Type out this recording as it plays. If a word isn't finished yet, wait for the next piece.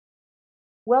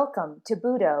Welcome to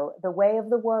Budo, the Way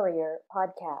of the Warrior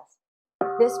podcast.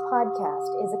 This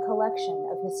podcast is a collection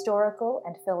of historical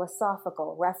and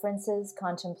philosophical references,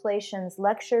 contemplations,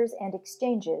 lectures, and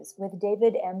exchanges with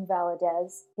David M.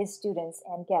 Valadez, his students,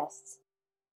 and guests.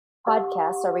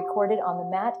 Podcasts are recorded on the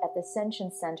mat at the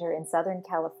Ascension Center in Southern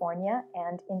California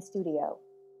and in studio.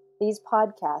 These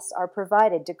podcasts are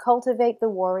provided to cultivate the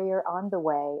warrior on the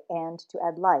way and to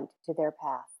add light to their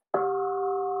path.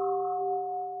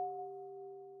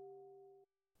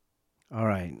 All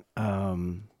right.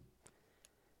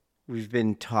 We've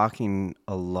been talking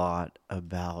a lot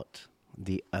about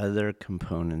the other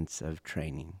components of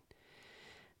training,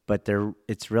 but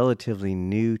it's relatively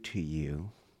new to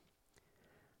you.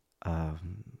 I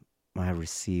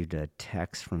received a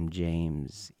text from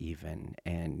James even,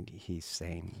 and he's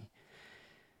saying,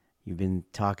 you've been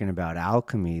talking about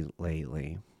alchemy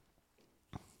lately.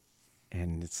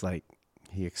 And it's like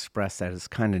he expressed that it's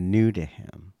kind of new to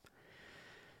him.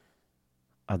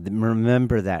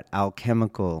 Remember that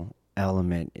alchemical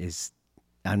element is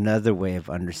another way of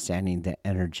understanding the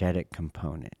energetic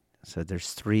component. So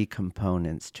there's 3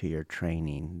 components to your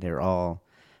training. They're all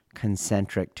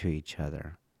concentric to each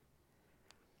other.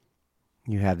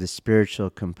 You have the spiritual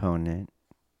component,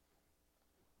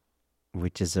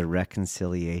 which is a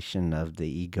reconciliation of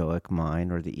the egoic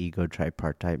mind or the ego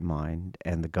tripartite mind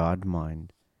and the God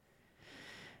mind.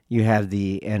 You have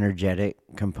the energetic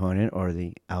component or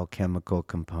the alchemical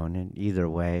component, either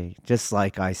way. Just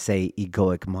like I say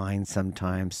egoic mind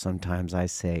sometimes I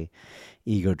say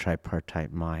ego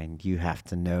tripartite mind. You have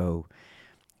to know,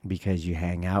 because you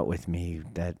hang out with me,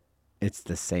 that it's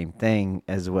the same thing,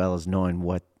 as well as knowing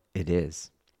what it is.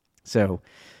 So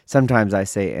sometimes I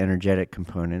say energetic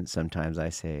component, sometimes I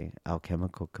say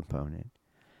alchemical component.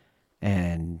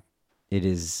 And it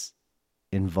is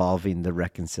involving the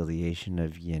reconciliation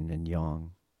of yin and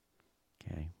yang.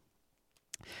 Okay.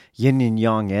 Yin and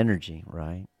yang energy,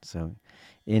 right? So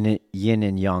in it, yin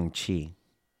and yang chi.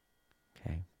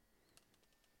 Okay.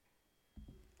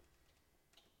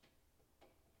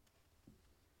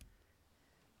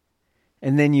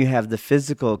 And then you have the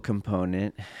physical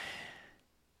component,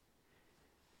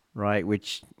 right?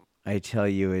 Which I tell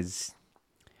you is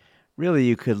really,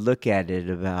 you could look at it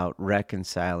about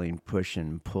reconciling, pushing,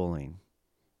 and pulling.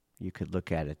 You could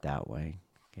look at it that way,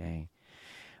 okay?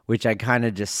 Which I kind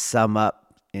of just sum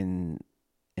up in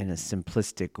a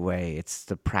simplistic way. It's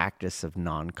the practice of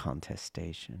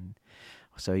non-contestation.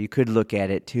 So you could look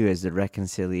at it too as the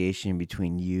reconciliation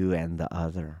between you and the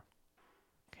other,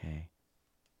 okay?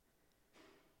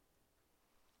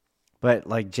 But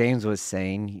like James was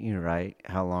saying, you're right,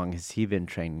 how long has he been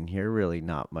training here? Really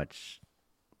not much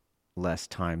less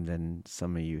time than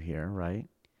some of you here, right?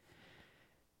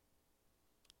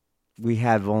 We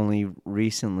have only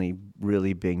recently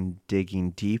really been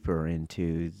digging deeper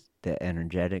into the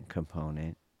energetic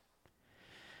component.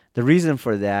 The reason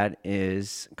for that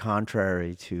is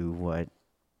contrary to what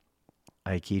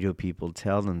Aikido people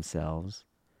tell themselves.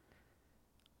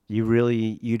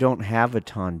 You don't have a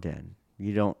tanden.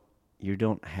 You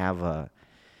don't have a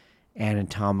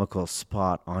anatomical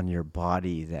spot on your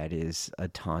body that is a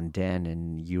tanden,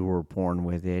 and you were born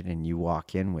with it and you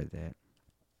walk in with it.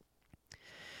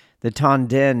 The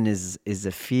tanden is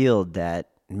a field that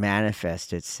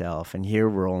manifests itself, and here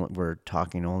we're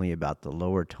talking only about the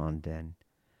lower tanden.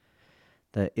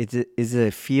 It is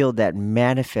a field that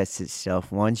manifests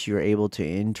itself once you're able to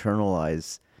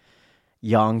internalize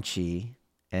yang qi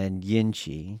and yin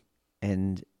qi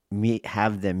and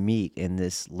have them meet in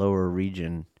this lower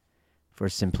region. For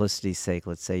simplicity's sake,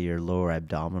 let's say your lower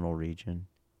abdominal region.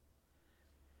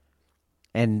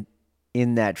 And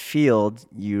in that field,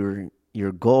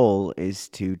 your goal is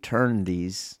to turn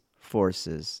these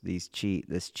forces, these two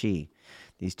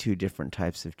different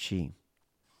types of qi.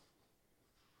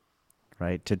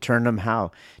 Right? To turn them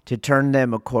how? To turn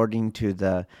them according to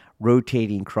the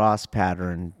rotating cross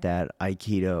pattern that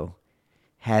Aikido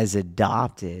has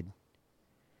adopted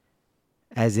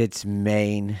as its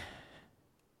main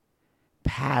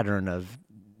pattern of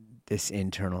this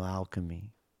internal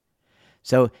alchemy.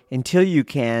 So until you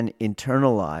can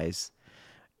internalize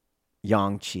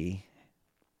yang qi,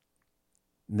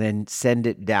 then send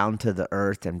it down to the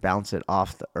earth and bounce it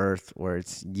off the earth where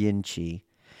it's yin qi,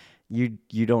 you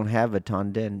don't have a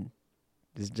tanden.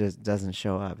 It just doesn't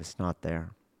show up. It's not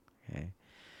there. Okay.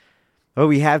 But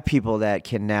we have people that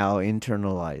can now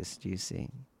internalize, do you see,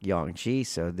 yang qi,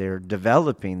 so they're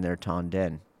developing their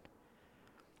tanden.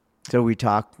 So we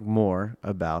talk more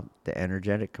about the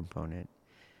energetic component.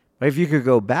 But if you could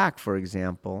go back, for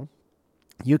example,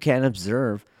 you can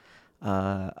observe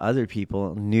other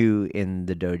people new in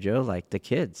the dojo, like the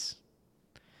kids.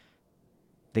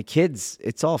 The kids,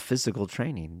 it's all physical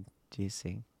training, do you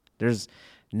see? There's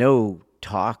no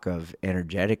talk of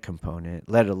energetic component,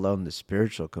 let alone the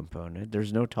spiritual component.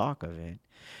 There's no talk of it.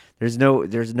 There's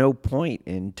no point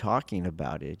in talking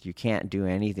about it. You can't do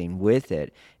anything with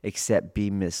it except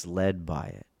be misled by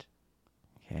it.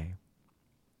 Okay?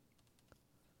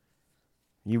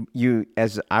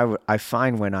 I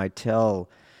find when I tell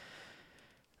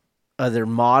other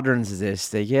moderns this,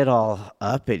 they get all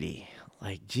uppity.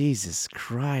 Like, Jesus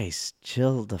Christ,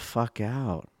 chill the fuck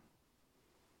out.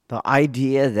 The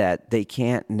idea that they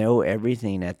can't know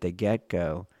everything at the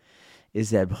get-go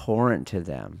is abhorrent to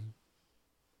them.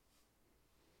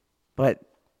 But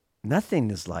nothing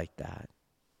is like that.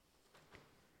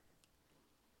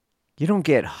 You don't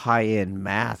get high-end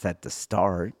math at the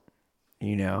start,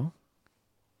 you know?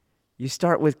 You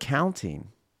start with counting.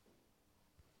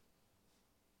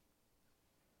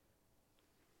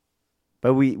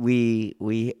 But we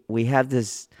have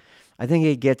this, I think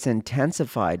it gets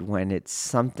intensified when it's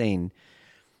something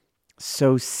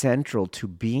so central to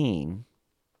being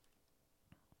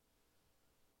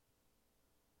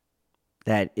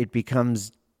that it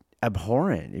becomes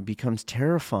abhorrent, it becomes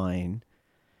terrifying,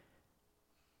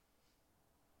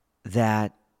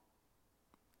 that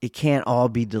it can't all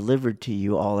be delivered to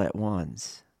you all at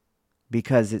once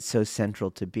because it's so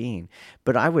central to being.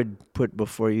 But I would put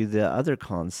before you the other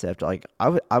concept. Like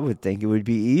I would think it would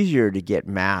be easier to get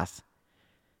math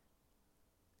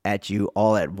at you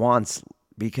all at once,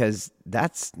 because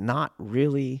that's not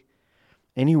really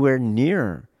anywhere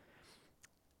near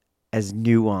as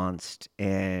nuanced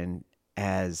and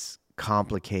as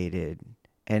complicated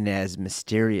and as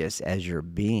mysterious as your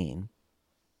being.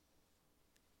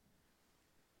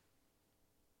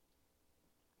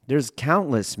 There's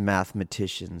countless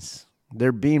mathematicians.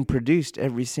 They're being produced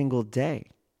every single day.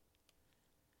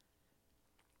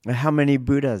 How many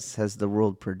Buddhas has the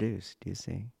world produced, do you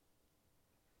see?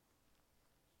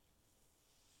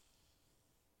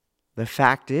 The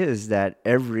fact is that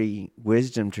every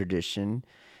wisdom tradition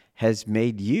has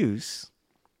made use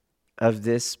of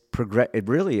this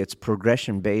it's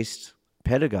progression-based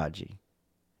pedagogy.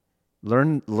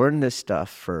 Learn this stuff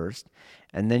first,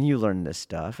 and then you learn this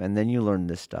stuff, and then you learn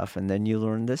this stuff, and then you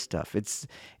learn this stuff. It's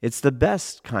the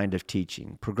best kind of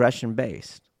teaching,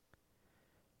 progression-based.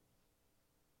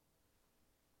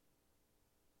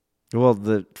 Well,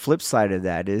 the flip side of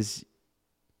that is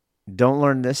don't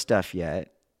learn this stuff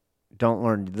yet. Don't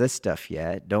learn this stuff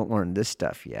yet. Don't learn this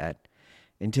stuff yet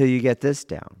until you get this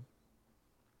down.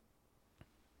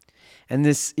 And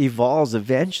this evolves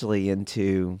eventually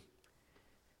into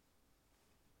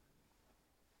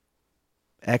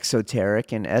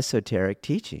exoteric and esoteric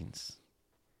teachings.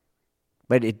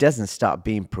 But it doesn't stop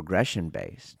being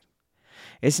progression-based.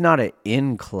 It's not an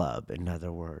in club, in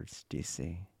other words, do you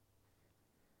see?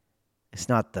 It's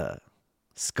not the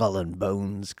Skull and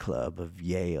Bones Club of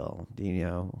Yale, you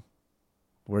know,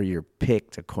 where you're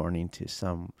picked according to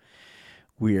some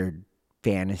weird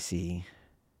fantasy.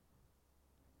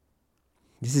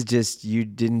 This is just, you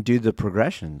didn't do the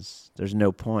progressions. There's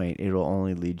no point. It'll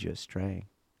only lead you astray.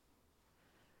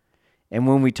 And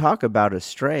when we talk about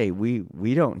astray,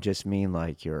 we don't just mean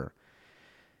like you're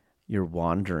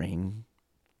wandering.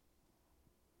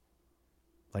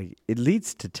 Like, it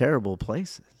leads to terrible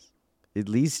places. It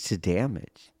leads to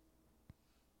damage,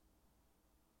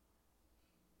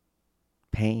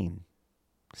 pain,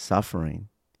 suffering.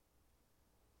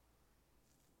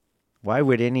 Why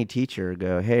would any teacher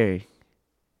go, hey,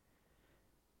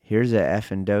 here's a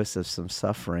effing dose of some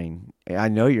suffering. I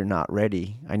know you're not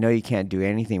ready. I know you can't do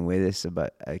anything with this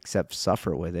except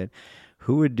suffer with it.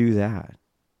 Who would do that?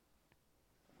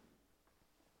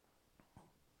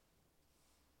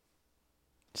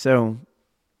 So,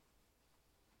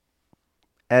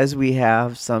 as we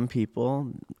have some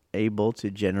people able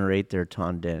to generate their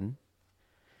tanden,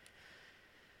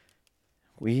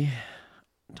 we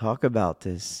talk about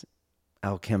this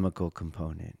alchemical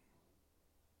component.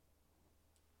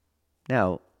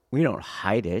 Now, we don't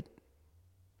hide it.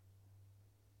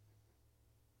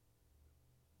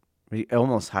 It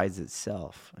almost hides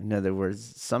itself. In other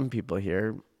words, some people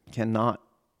here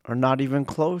are not even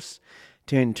close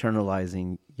to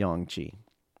internalizing yang qi.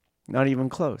 Not even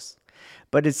close.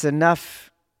 But it's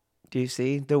enough, do you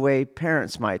see? The way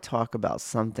parents might talk about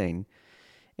something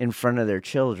in front of their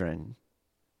children.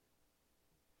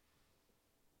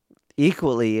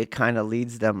 Equally, it kind of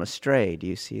leads them astray. Do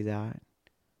you see that?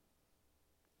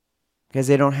 Because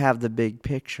they don't have the big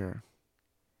picture.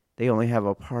 They only have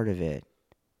a part of it.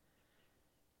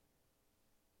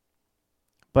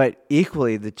 But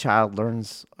equally, the child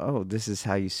learns, oh, this is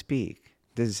how you speak.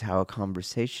 This is how a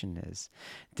conversation is.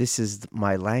 This is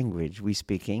my language. We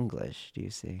speak English, do you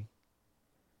see?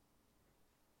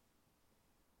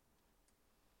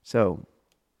 So,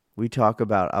 we talk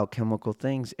about alchemical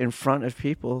things in front of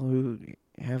people who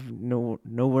have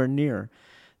nowhere near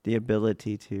the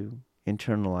ability to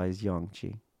internalize yang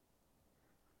qi.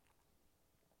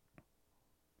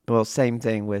 Well, same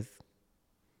thing with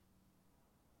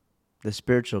the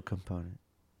spiritual component.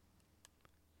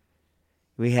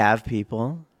 We have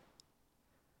people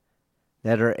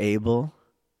that are able,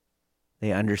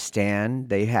 they understand,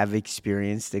 they have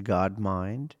experienced the God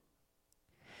mind,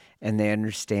 and they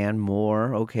understand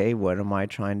more, okay, what am I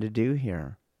trying to do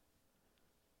here?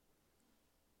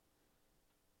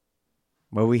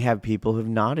 Well, we have people who've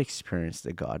not experienced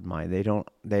the God mind. They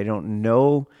don't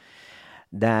know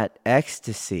that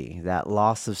ecstasy, that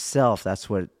loss of self. That's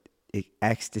what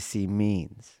ecstasy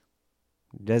means.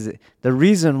 The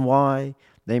reason why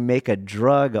they make a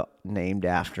drug named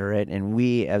after it, and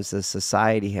we as a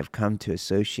society have come to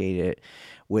associate it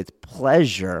with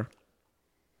pleasure,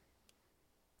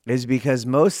 is because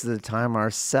most of the time our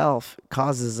self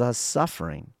causes us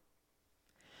suffering.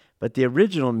 But the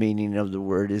original meaning of the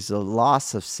word is a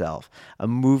loss of self, a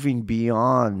moving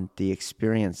beyond the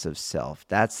experience of self.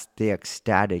 That's the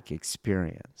ecstatic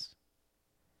experience.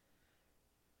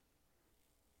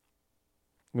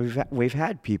 We've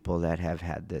had people that have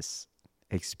had this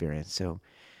experience, so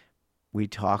we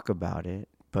talk about it,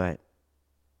 but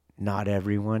not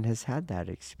everyone has had that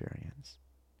experience.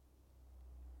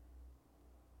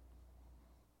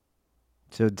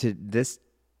 So to this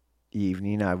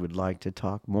evening, I would like to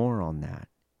talk more on that.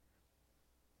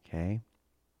 Okay?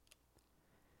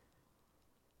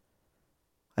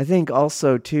 I think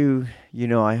also, too,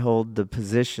 I hold the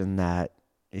position that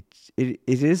it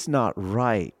is not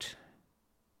right,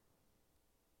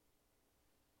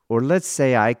 or let's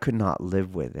say I could not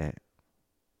live with it.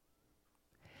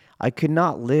 I could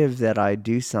not live that I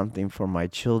do something for my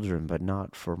children, but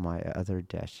not for my other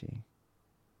deshi.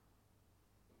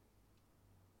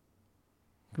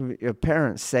 A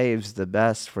parent saves the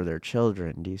best for their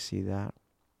children. Do you see that?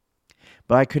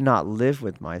 But I could not live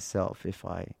with myself if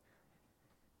I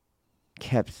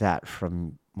kept that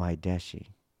from my deshi.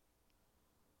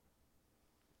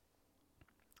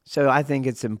 So I think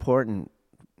it's important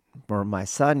for my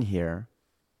son here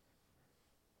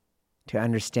to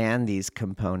understand these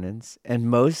components, and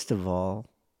most of all,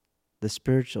 the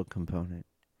spiritual component.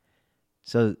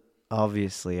 So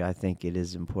obviously, I think it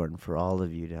is important for all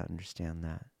of you to understand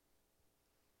that.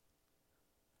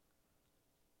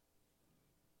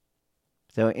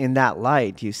 So in that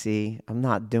light, you see, I'm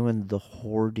not doing the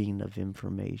hoarding of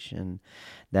information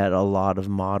that a lot of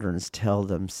moderns tell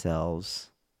themselves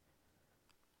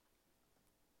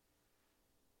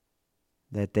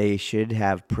that they should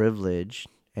have privilege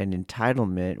and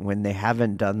entitlement when they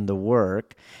haven't done the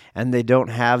work and they don't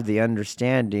have the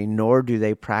understanding, nor do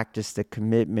they practice the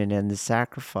commitment and the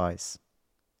sacrifice.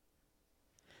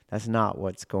 That's not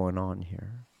what's going on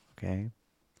here, okay?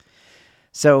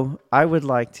 So I would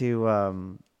like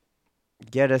to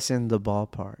get us in the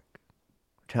ballpark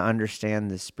to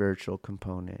understand the spiritual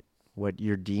component, what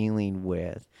you're dealing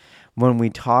with when we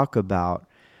talk about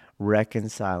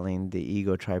reconciling the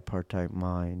ego tripartite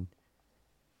mind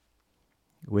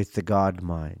with the God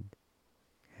mind.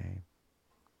 Okay.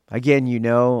 Again,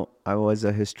 I was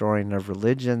a historian of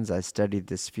religions. I studied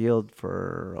this field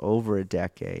for over a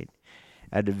decade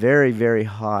at a very, very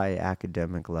high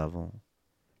academic level.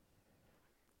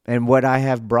 And what I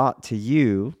have brought to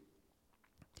you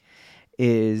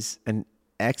is an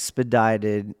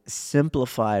expedited,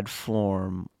 simplified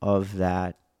form of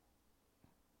that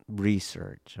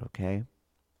research, okay?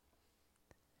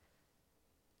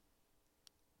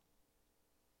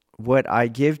 What I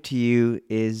give to you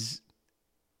is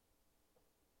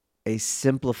a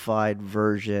simplified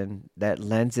version that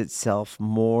lends itself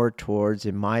more towards,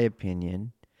 in my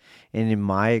opinion, and in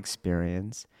my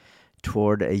experience,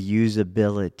 toward a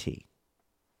usability.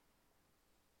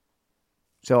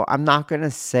 So I'm not going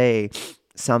to say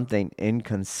something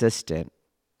inconsistent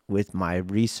with my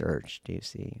research, do you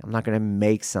see? I'm not going to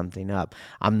make something up.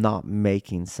 I'm not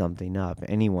making something up.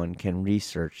 Anyone can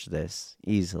research this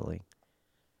easily.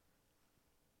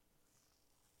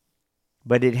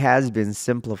 But it has been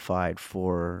simplified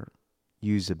for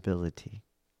usability.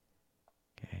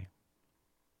 Okay.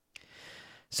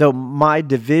 So my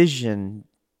division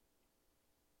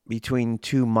between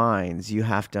two minds, you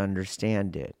have to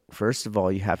understand it. First of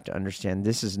all, you have to understand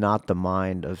this is not the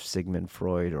mind of Sigmund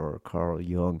Freud or Carl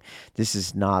Jung. This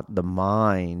is not the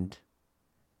mind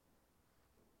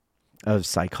of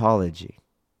psychology.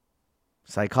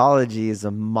 Psychology is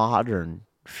a modern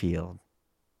field.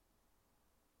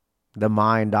 The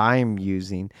mind I'm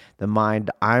using, the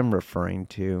mind I'm referring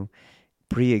to,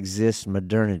 pre-exists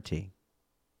modernity.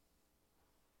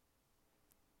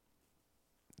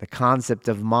 The concept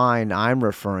of mind I'm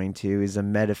referring to is a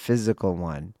metaphysical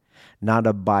one, not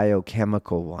a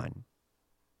biochemical one.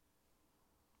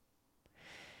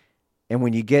 And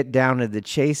when you get down to the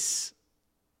chase,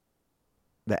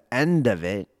 the end of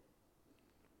it,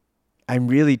 I'm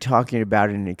really talking about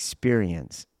an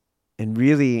experience. And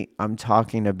really, I'm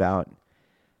talking about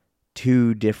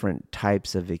two different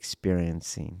types of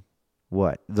experiencing.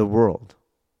 What? The world.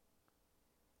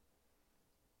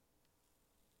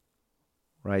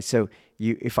 Right? So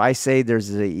if I say there's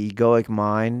the egoic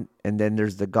mind and then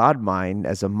there's the God mind,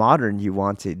 as a modern, you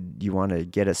want to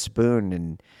get a spoon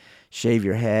and shave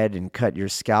your head and cut your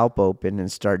scalp open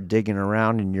and start digging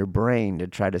around in your brain to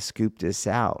try to scoop this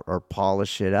out or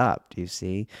polish it up, do you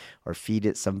see? Or feed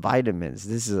it some vitamins.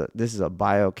 This is a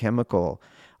biochemical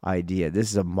idea. This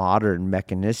is a modern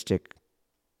mechanistic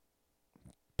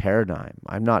paradigm.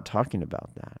 I'm not talking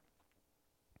about that.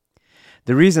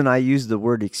 The reason I use the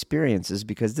word experience is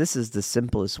because this is the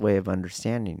simplest way of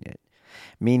understanding it.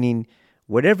 Meaning,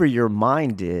 whatever your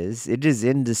mind is, it is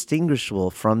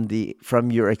indistinguishable from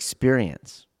your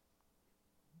experience.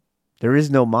 There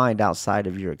is no mind outside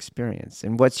of your experience.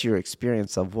 And what's your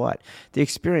experience of what? The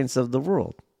experience of the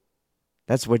world.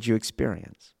 That's what you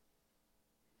experience.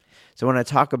 So when I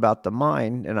talk about the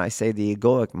mind and I say the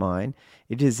egoic mind,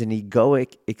 it is an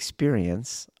egoic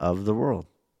experience of the world.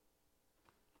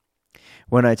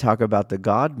 When I talk about the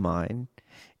God mind,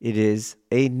 it is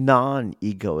a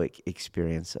non-egoic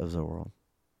experience of the world.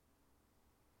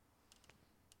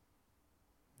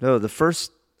 So the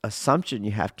first assumption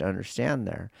you have to understand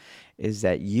there is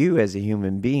that you as a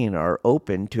human being are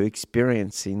open to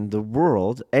experiencing the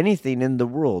world, anything in the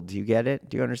world. Do you get it?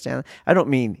 Do you understand? I don't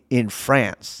mean in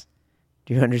France.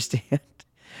 Do you understand?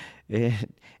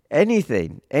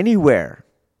 Anything, anywhere,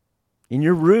 in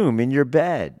your room, in your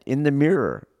bed, in the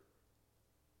mirror.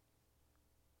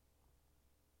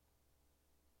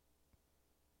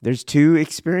 There's two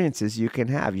experiences you can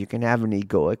have. You can have an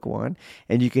egoic one,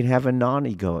 and you can have a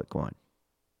non-egoic one.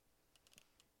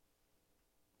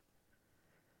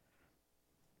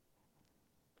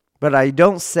 But I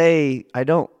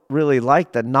don't really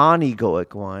like the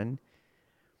non-egoic one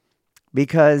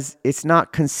because it's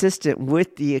not consistent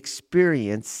with the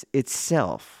experience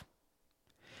itself.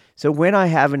 So when I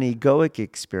have an egoic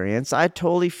experience, I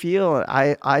totally feel,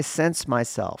 I sense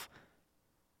myself.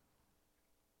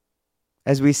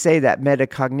 As we say, that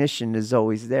metacognition is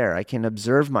always there. I can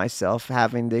observe myself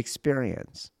having the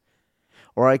experience.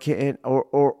 Or I can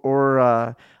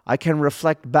I can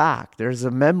reflect back. There's a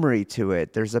memory to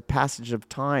it. There's a passage of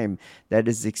time that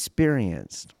is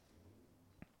experienced.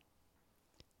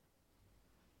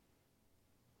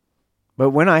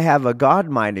 But when I have a God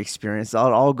mind experience, it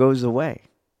all goes away.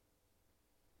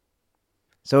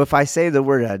 So if I say the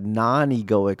word a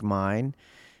non-egoic mind,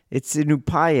 it's an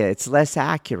upaya. It's less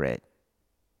accurate.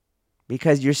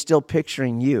 Because you're still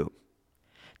picturing you.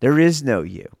 There is no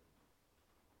you.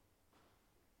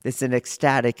 It's an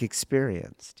ecstatic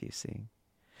experience, do you see?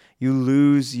 You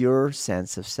lose your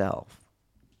sense of self.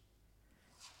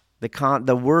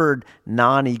 The word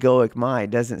non-egoic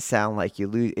mind doesn't sound like you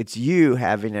lose. It's you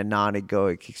having a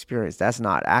non-egoic experience. That's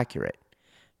not accurate,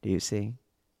 do you see?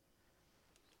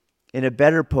 In a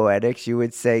better poetics, you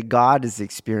would say God is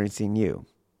experiencing you.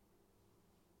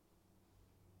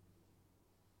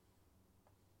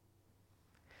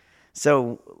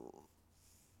 So,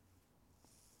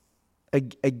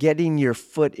 getting your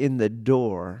foot in the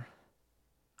door,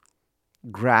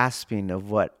 grasping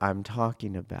of what I'm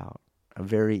talking about, a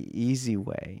very easy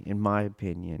way, in my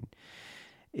opinion,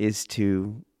 is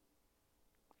to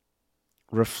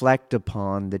reflect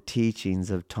upon the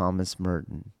teachings of Thomas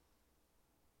Merton.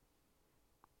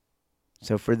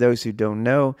 So for those who don't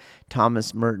know,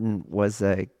 Thomas Merton was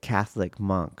a Catholic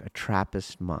monk, a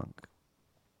Trappist monk.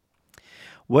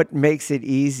 What makes it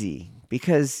easy?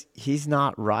 Because he's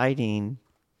not writing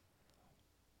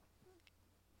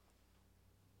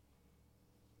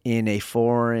in a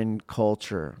foreign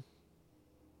culture,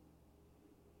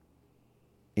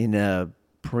 in a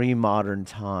pre-modern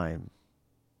time.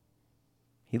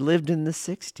 He lived in the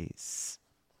 60s.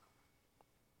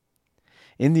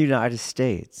 In the United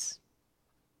States.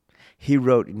 He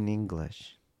wrote in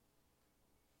English.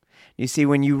 You see,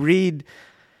 when you read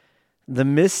the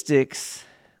mystics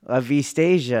of East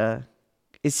Asia,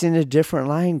 it's in a different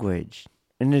language,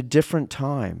 in a different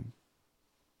time.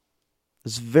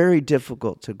 It's very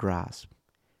difficult to grasp.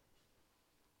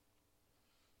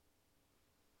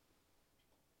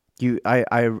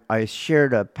 I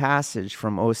shared a passage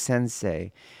from O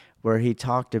Sensei where he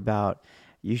talked about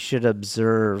you should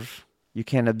observe. You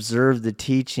can observe the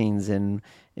teachings in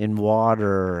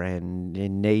water and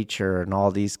in nature and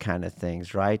all these kind of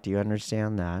things, right? Do you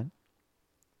understand that?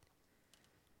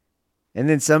 And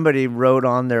then somebody wrote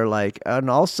on there like, and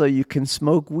also you can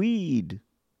smoke weed.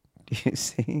 Do you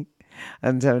see?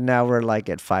 And so now we're like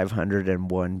at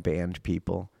 501 banned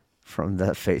people from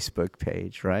the Facebook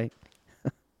page, right?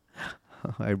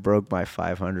 I broke my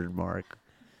 500 mark.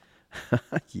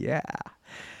 Yeah.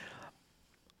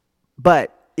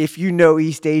 But if you know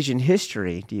East Asian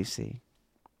history, do you see?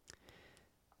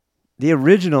 The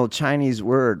original Chinese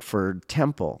word for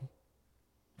temple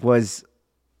was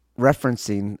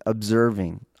referencing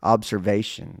observing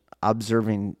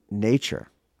nature.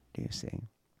 Do you see?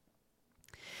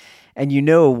 And you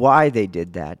know why they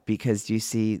did that, because you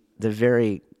see the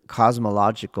very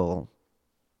cosmological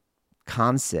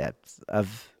concept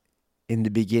of in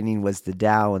the beginning was the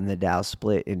Tao, and the Tao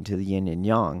split into the yin and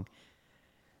yang.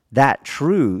 That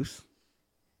truth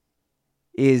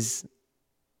is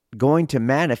going to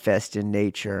manifest in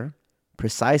nature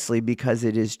precisely because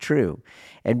it is true.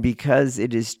 And because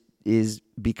it is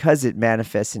because it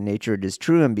manifests in nature, it is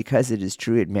true, and because it is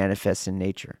true, it manifests in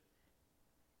nature.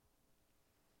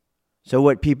 So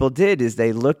what people did is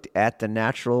they looked at the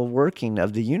natural working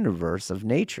of the universe, of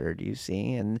nature, do you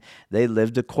see, and they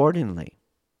lived accordingly.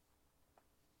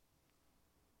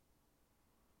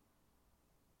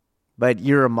 But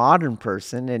you're a modern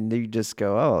person and you just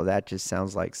go, oh, that just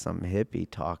sounds like some hippie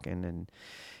talking, and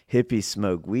hippies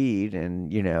smoke weed,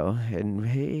 and, and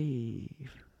hey,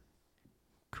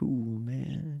 cool,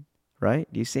 man. Right?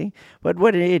 Do you see? But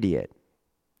what an idiot.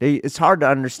 It's hard to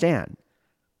understand.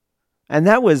 And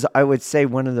that was, I would say,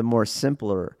 one of the more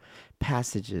simpler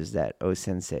passages that O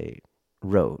Sensei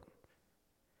wrote.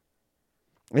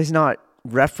 It's not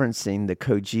referencing the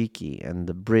Kojiki and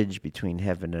the bridge between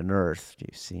heaven and earth, do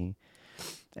you see?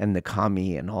 And the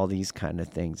kami and all these kind of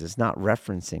things. It's not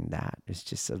referencing that. It's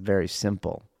just a very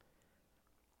simple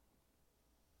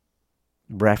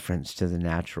reference to the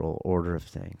natural order of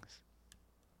things.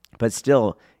 But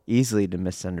still easily to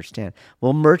misunderstand.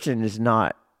 Well, Merton is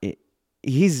not,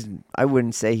 I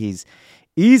wouldn't say he's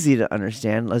easy to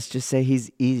understand. Let's just say he's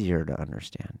easier to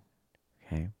understand.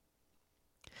 Okay?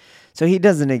 So he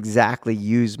doesn't exactly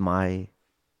use my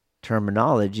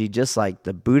terminology, just like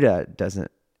the Buddha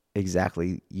doesn't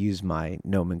exactly use my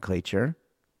nomenclature,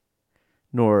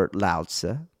 nor Lao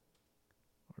Tzu,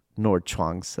 nor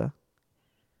Chuang-Tzu,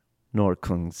 nor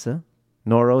Kung-Tzu,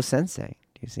 nor O Sensei.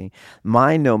 Do you see?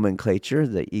 My nomenclature,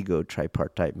 the ego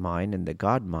tripartite mind and the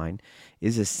God mind,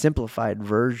 is a simplified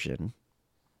version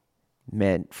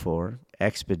meant for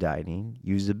expediting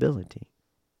usability.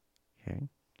 Okay?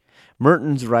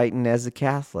 Merton's writing as a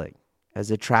Catholic,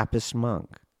 as a Trappist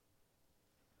monk,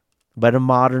 but a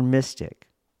modern mystic,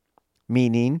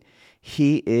 meaning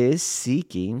he is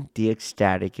seeking the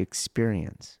ecstatic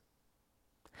experience,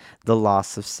 the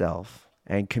loss of self,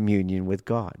 and communion with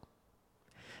God,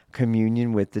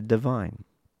 communion with the divine,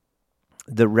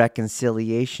 the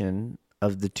reconciliation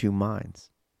of the two minds.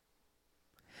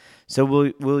 So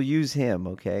we'll use him,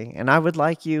 okay? And I would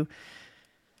like you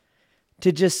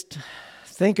to just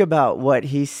think about what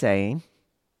he's saying.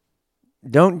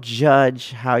 Don't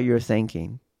judge how you're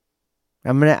thinking.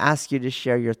 I'm going to ask you to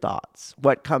share your thoughts.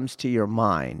 What comes to your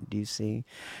mind? Do you see?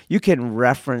 You can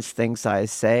reference things I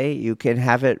say. You can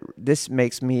have it. This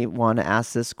makes me want to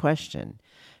ask this question.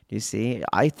 Do you see?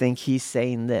 I think he's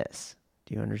saying this.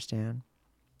 Do you understand?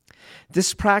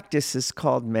 This practice is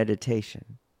called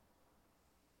meditation.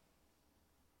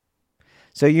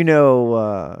 So,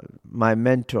 my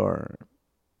mentor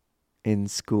in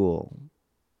school,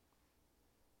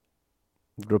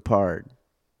 Gripard,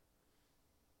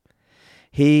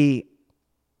 he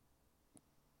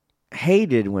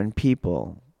hated when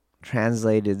people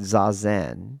translated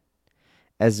Zazen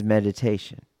as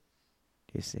meditation,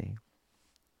 do you see?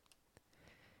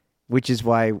 Which is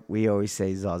why we always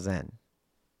say Zazen.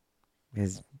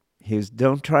 Because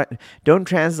don't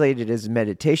translate it as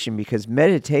meditation, because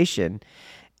meditation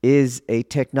is a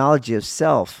technology of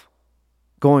self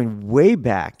going way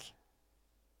back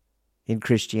in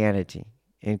Christianity,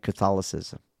 in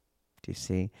Catholicism. Do you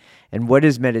see? And what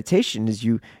is meditation is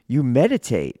you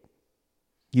meditate,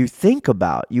 you think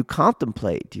about, you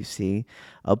contemplate, do you see,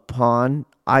 upon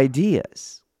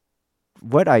ideas.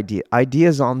 What idea?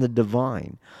 Ideas on the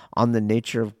divine, on the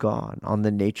nature of God, on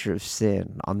the nature of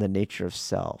sin, on the nature of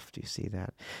self. Do you see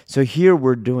that? So here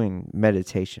we're doing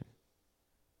meditation.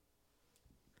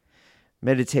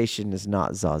 Meditation is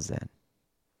not Zazen.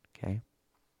 Okay?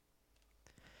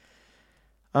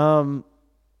 Um,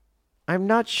 I'm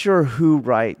not sure who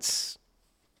writes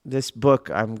this book.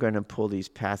 I'm going to pull these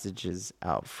passages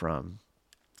out from.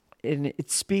 And it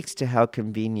speaks to how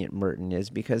convenient Merton is,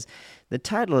 because the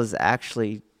title is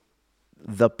actually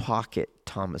The Pocket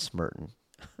Thomas Merton.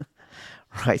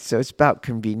 Right? So it's about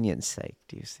convenience sake,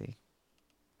 do you see?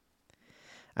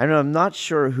 I know, I'm not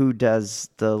sure who does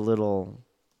the little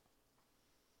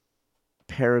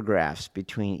paragraphs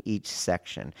between each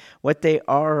section. What they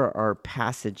are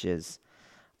passages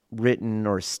written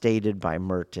or stated by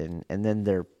Merton, and then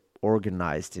they're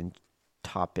organized in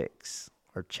topics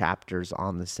or chapters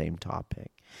on the same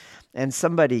topic. And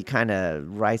somebody kind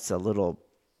of writes a little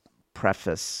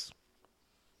preface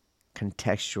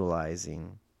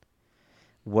contextualizing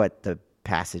what the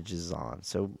passage is on.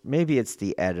 So maybe it's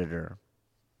the editor.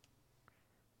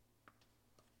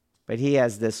 But he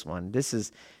has this one. This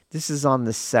is on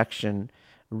the section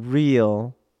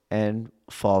real and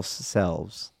false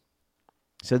selves.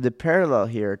 So the parallel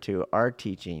here to our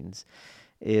teachings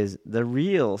is the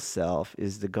real self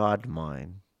is the God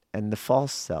mind, and the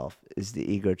false self is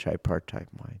the ego tripartite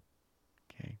mind.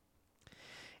 Okay.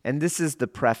 And this is the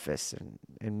preface,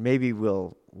 and maybe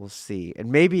we'll see.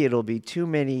 And maybe it'll be too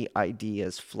many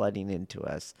ideas flooding into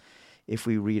us if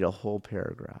we read a whole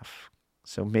paragraph.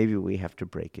 So maybe we have to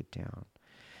break it down.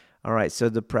 All right, so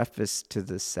the preface to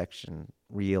this section,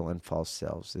 real and false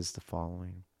selves, is the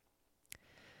following.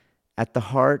 At the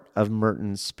heart of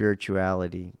Merton's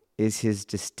spirituality is his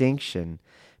distinction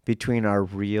between our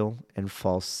real and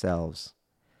false selves.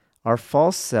 Our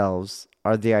false selves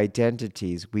are the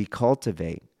identities we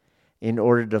cultivate in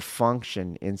order to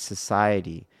function in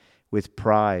society with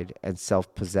pride and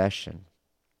self-possession.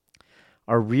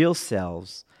 Our real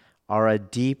selves are a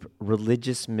deep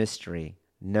religious mystery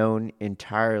known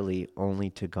entirely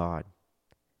only to God.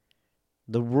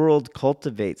 The world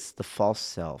cultivates the false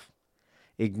self,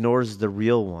 ignores the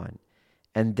real one,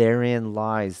 and therein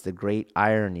lies the great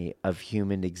irony of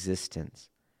human existence.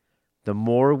 The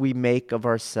more we make of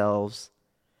ourselves,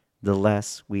 the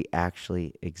less we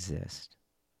actually exist.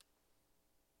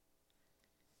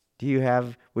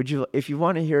 If you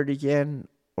want to hear it again,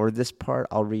 or this part,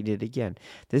 I'll read it again.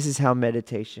 This is how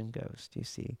meditation goes, do you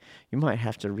see? You might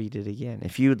have to read it again.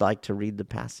 If you would like to read the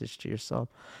passage to yourself,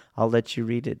 I'll let you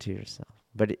read it to yourself.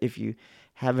 But if you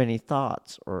have any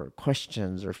thoughts or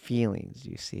questions or feelings,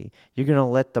 you see, you're going to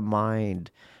let the mind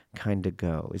kind of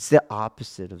go. It's the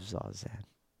opposite of Zazen,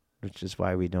 which is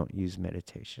why we don't use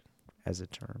meditation as a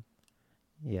term.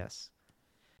 Yes.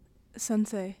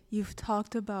 Sensei, you've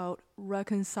talked about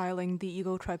reconciling the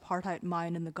ego tripartite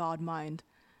mind and the God mind.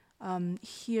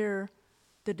 Here,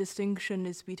 the distinction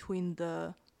is between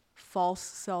the false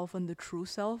self and the true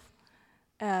self.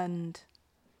 And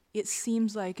it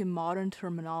seems like in modern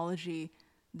terminology,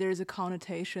 there's a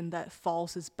connotation that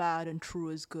false is bad and true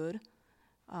is good.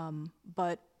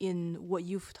 But in what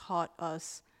you've taught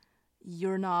us,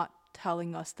 you're not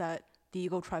telling us that the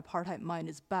ego tripartite mind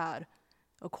is bad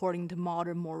according to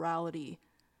modern morality,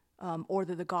 or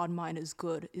that the God mind is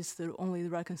good. Is there only the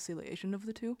reconciliation of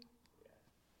the two?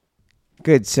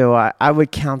 Good. So I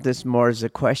would count this more as a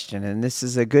question, and this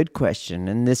is a good question.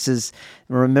 And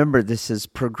remember, this is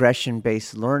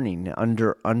progression-based learning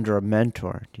under a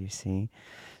mentor, do you see?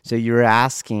 So you're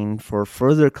asking for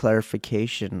further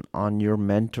clarification on your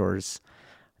mentor's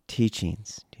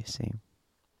teachings, do you see?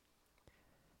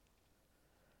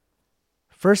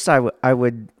 First, I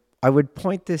would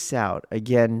point this out.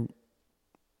 Again,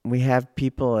 we have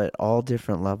people at all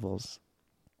different levels.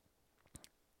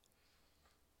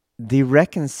 The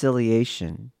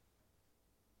reconciliation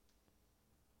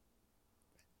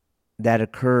that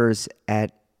occurs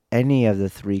at any of the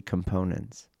three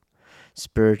components,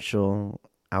 spiritual,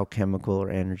 alchemical,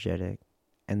 or energetic,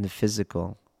 and the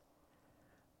physical,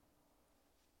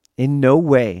 in no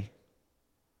way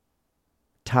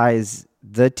ties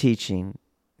the teaching,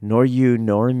 nor you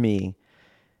nor me,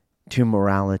 to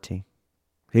morality.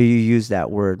 You use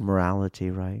that word morality,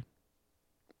 right?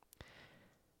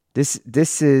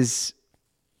 This is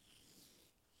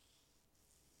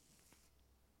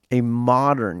a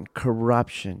modern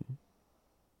corruption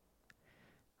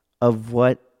of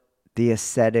what the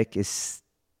ascetic is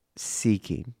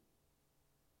seeking.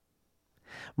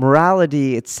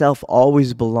 Morality itself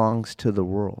always belongs to the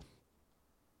world.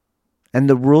 And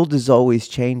the world is always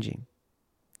changing,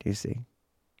 do you see?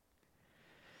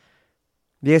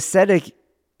 The ascetic,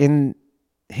 in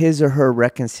his or her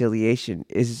reconciliation,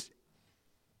 is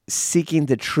seeking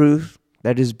the truth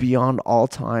that is beyond all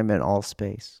time and all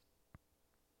space.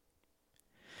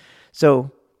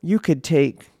 So you could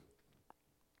take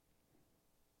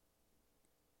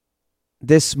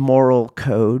this moral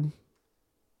code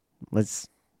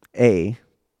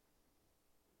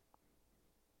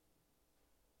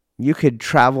you could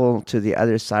travel to the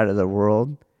other side of the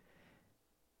world,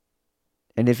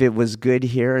 and if it was good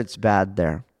here, it's bad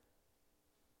there.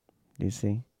 You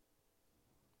see?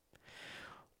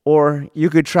 Or you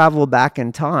could travel back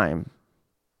in time.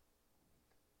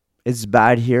 It's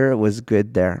bad here, it was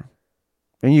good there.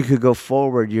 And you could go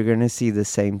forward, you're going to see the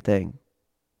same thing.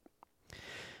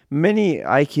 Many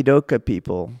Aikidoka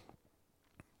people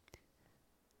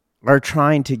are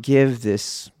trying to give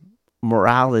this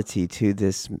morality to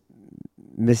this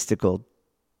mystical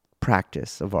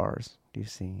practice of ours, do you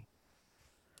see?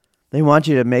 They want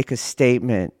you to make a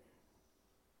statement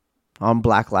on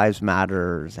Black Lives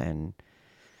Matters and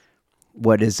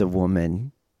what is a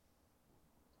woman,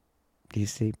 do you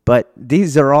see? But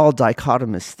these are all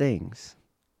dichotomous things.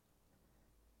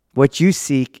 What you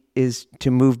seek is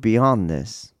to move beyond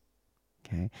this.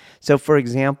 Okay? So, for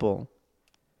example,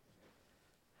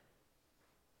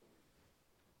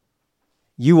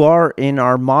 you are in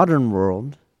our modern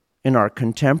world, in our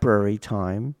contemporary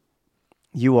time,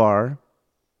 you are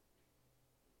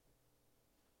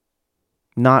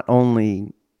not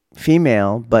only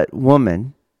female, but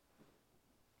woman.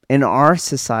 In our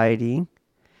society,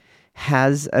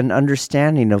 has an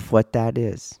understanding of what that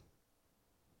is.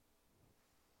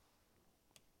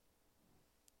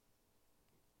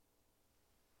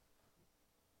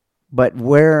 But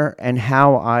where and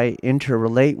how I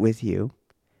interrelate with you,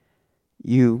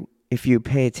 if you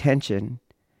pay attention,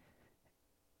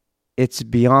 it's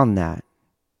beyond that.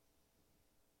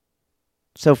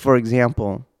 So, for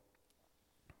example,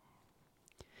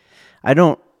 I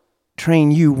don't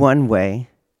train you one way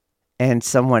and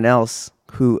someone else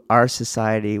who our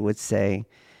society would say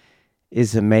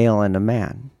is a male and a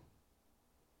man.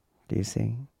 Do you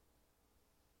see?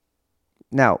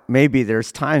 Now, maybe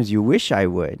there's times you wish I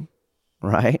would,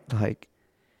 right?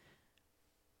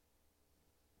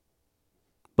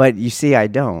 But you see, I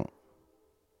don't.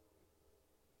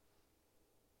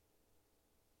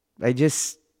 I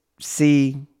just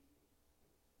see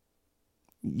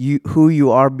who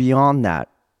you are beyond that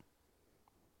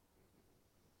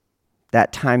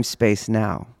time space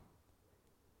now.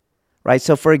 Right?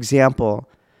 So for example,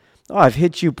 I've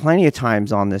hit you plenty of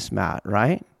times on this mat,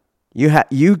 right?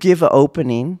 You give an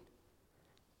opening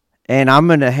and I'm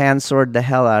going to hand sword the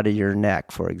hell out of your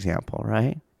neck, for example,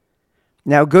 right?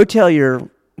 Now go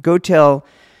tell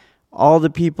all the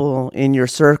people in your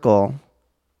circle,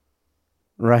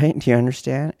 right? Do you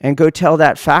understand? And go tell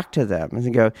that fact to them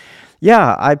and go,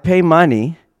 yeah, I pay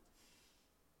money.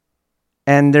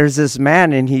 And there's this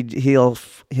man, and he'll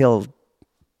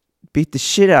beat the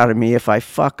shit out of me if I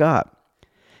fuck up.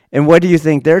 And what do you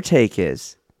think their take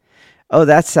is? Oh,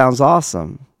 that sounds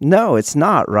awesome. No, it's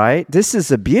not, right? This is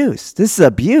abuse. This is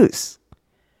abuse.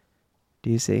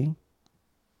 Do you see?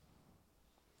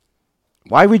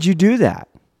 Why would you do that?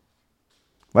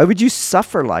 Why would you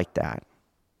suffer like that?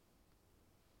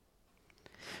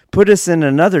 Put us in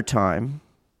another time,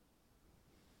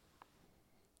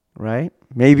 right?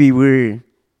 Maybe we're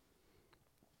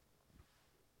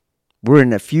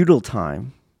in a feudal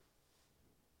time.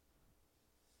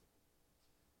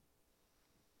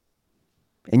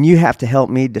 And you have to help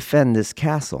me defend this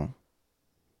castle.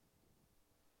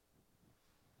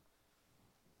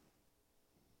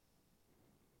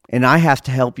 And I have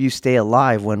to help you stay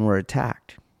alive when we're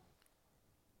attacked.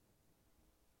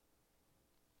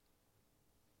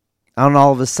 And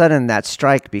all of a sudden, that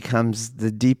strike becomes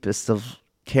the deepest of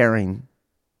caring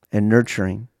and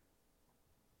nurturing.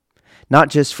 Not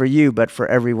just for you, but for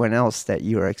everyone else that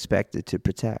you are expected to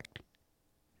protect.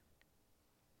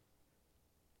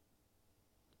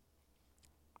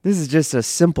 This is just a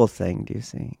simple thing, do you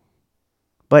see?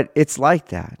 But it's like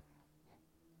that.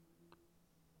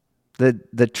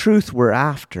 The truth we're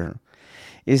after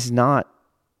is not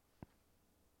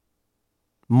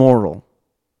moral,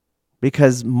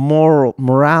 because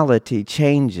morality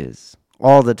changes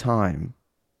all the time.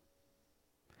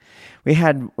 We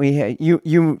had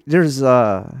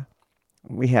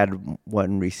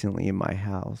one recently in my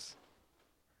house.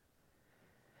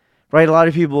 Right, a lot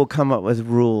of people will come up with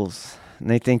rules and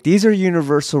they think these are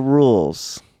universal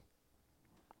rules.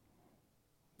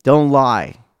 Don't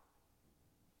lie.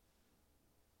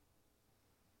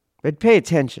 But pay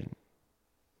attention.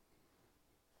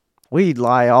 We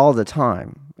lie all the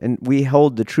time, and we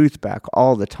hold the truth back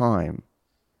all the time.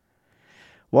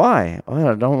 Why? Well,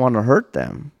 I don't want to hurt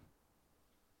them.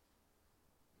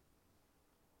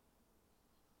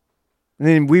 And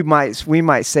then we might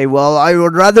say, well, I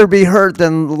would rather be hurt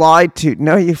than lied to.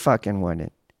 No, you fucking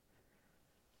wouldn't.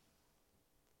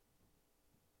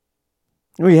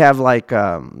 We have like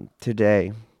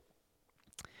today,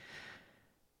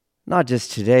 not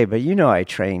just today, but I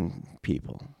train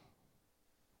people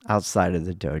outside of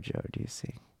the dojo, do you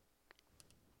see?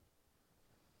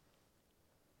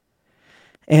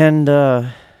 And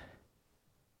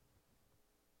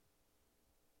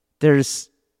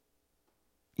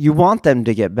you want them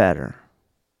to get better,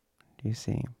 do you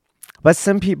see? But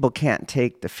some people can't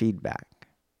take the feedback.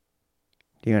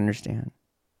 Do you understand?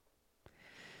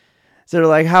 So they're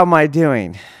like, how am I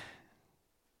doing?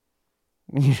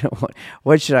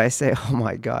 What should I say? Oh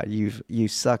my God, you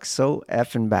suck so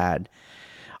effing bad.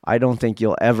 I don't think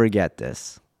you'll ever get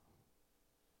this.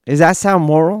 Does that sound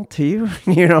moral to you?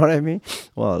 You know what I mean?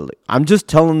 Well, I'm just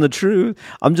telling the truth.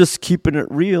 I'm just keeping it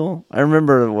real. I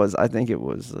remember I think it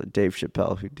was Dave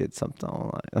Chappelle who did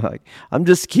something like, I'm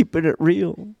just keeping it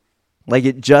real. Like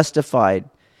it justified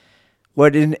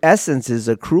what in essence is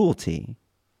a cruelty.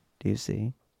 Do you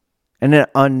see? And an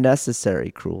unnecessary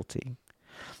cruelty.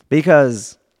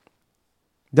 Because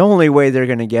the only way they're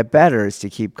going to get better is to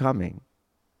keep coming.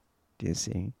 Do you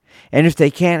see? And if they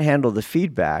can't handle the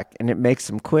feedback and it makes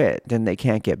them quit, then they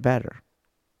can't get better.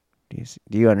 Do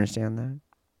you understand that?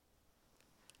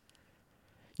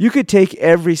 You could take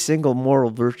every single moral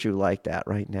virtue like that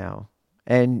right now,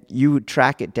 and you would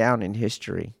track it down in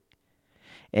history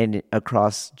and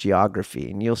across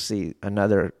geography, and you'll see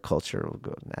another culture will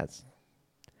go,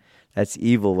 that's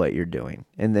evil what you're doing.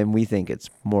 And then we think it's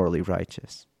morally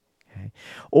righteous. Okay?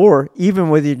 Or even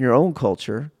within your own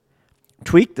culture,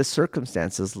 tweak the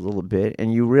circumstances a little bit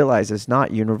and you realize it's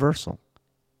not universal.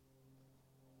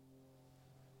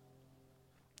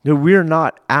 No, we're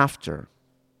not after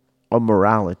a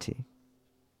morality.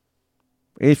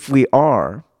 If we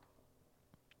are,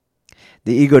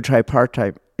 the ego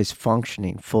tripartite is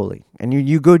functioning fully. And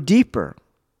you go deeper.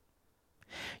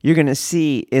 You're going to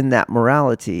see in that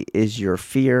morality is your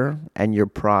fear and your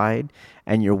pride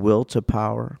and your will to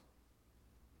power.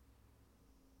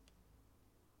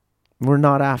 We're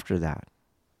not after that.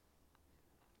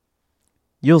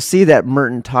 You'll see that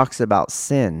Merton talks about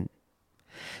sin,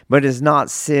 but it's not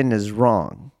sin as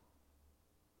wrong.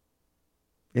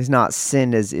 It's not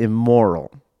sin as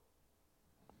immoral.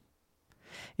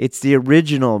 It's the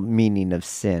original meaning of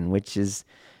sin, which is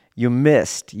you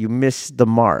missed the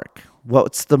mark.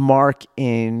 What's the mark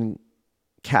in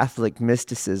Catholic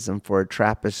mysticism for a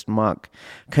Trappist monk?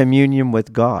 Communion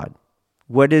with God.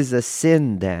 What is a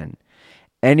sin then?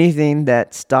 Anything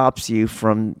that stops you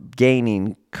from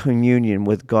gaining communion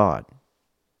with God.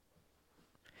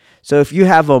 So if you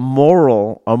have a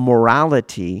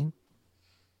morality,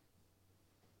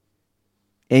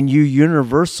 and you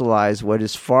universalize what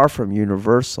is far from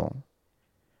universal,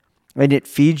 and it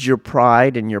feeds your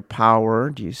pride and your power,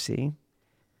 do you see?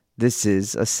 This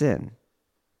is a sin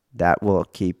that will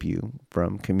keep you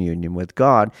from communion with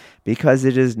God because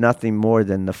it is nothing more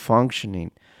than the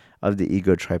functioning of the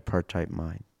ego tripartite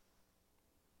mind.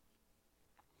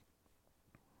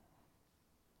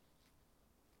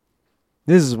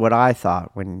 This is what I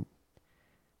thought when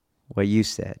what you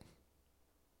said.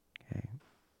 Okay.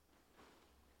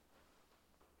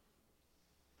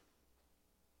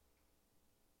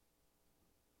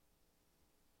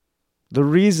 The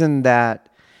reason that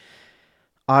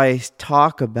I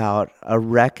talk about a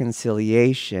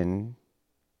reconciliation,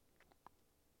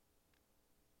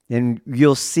 and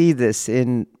you'll see this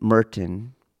in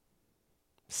Merton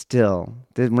still.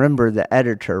 Remember, the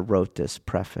editor wrote this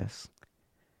preface.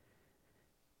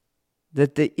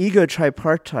 That the ego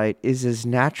tripartite is as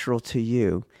natural to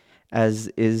you as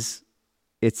is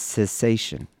its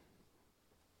cessation.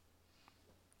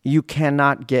 You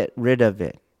cannot get rid of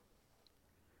it.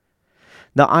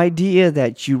 The idea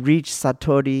that you reach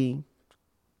Satori,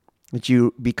 that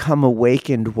you become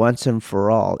awakened once and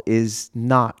for all, is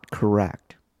not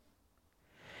correct.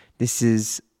 This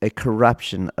is a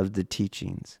corruption of the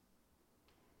teachings.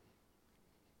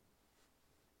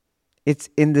 It's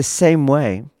in the same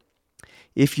way,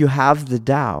 if you have the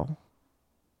Tao,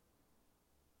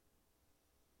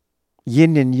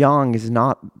 yin and yang is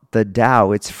not the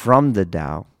Tao, it's from the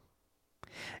Tao.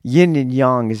 Yin and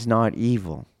yang is not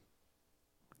evil.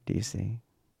 Do you see?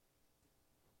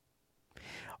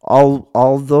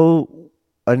 Although,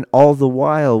 and all the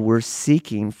while we're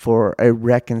seeking for a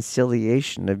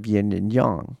reconciliation of yin and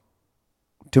yang,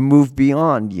 to move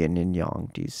beyond yin and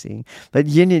yang, do you see? But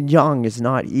yin and yang is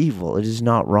not evil, it is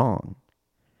not wrong.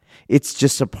 It's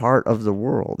just a part of the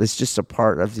world, it's just a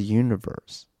part of the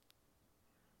universe.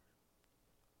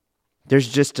 There's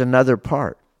just another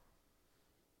part,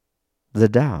 the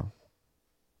Tao.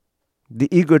 The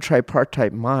ego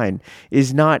tripartite mind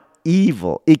is not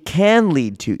evil. It can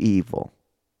lead to evil.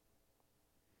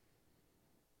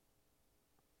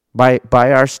 by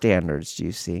our standards, do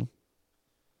you see?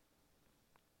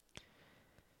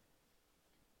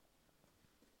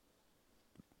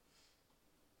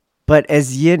 But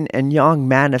as yin and yang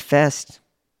manifest,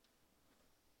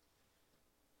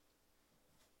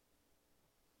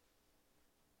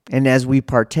 and as we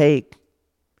partake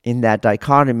in that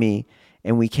dichotomy,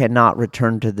 and we cannot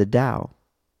return to the Tao.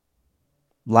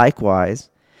 Likewise,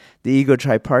 the ego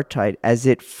tripartite, as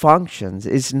it functions,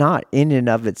 is not in and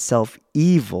of itself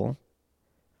evil,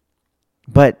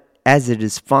 but as it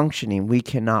is functioning, we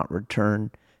cannot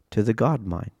return to the God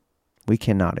mind. We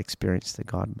cannot experience the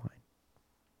God mind.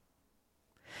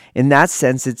 In that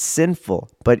sense, it's sinful,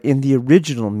 but in the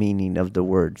original meaning of the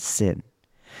word sin,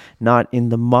 not in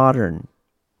the modern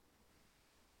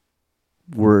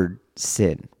word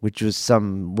sin, which was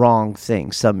some wrong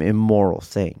thing, some immoral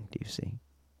thing, do you see?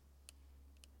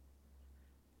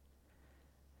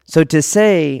 So to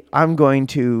say, I'm going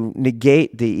to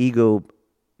negate the ego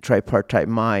tripartite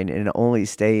mind and only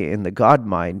stay in the God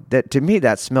mind, that to me,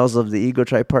 that smells of the ego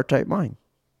tripartite mind.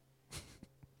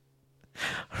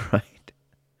 Right?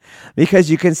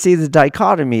 Because you can see the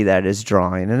dichotomy that is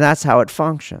drawing, and that's how it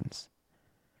functions.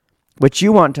 What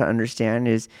you want to understand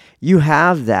is you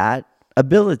have that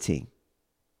ability.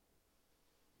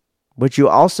 But you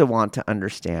also want to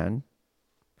understand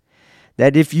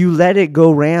that if you let it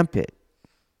go rampant,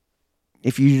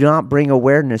 if you do not bring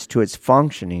awareness to its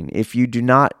functioning, if you do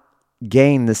not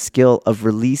gain the skill of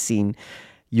releasing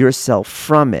yourself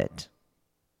from it,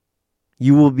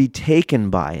 you will be taken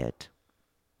by it.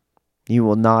 You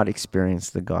will not experience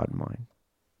the God mind.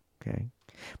 Okay?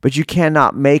 But you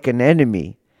cannot make an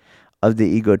enemy of the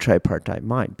ego tripartite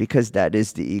mind, because that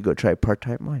is the ego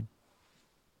tripartite mind.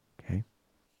 Okay?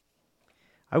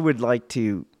 I would like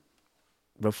to,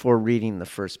 before reading the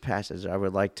first passage, I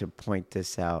would like to point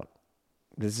this out.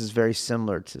 This is very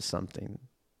similar to something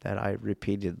that I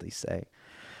repeatedly say.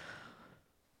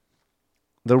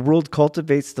 The world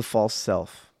cultivates the false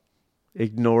self,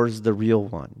 ignores the real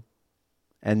one,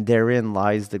 and therein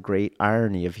lies the great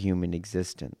irony of human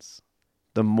existence.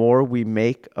 The more we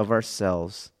make of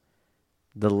ourselves,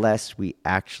 the less we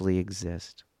actually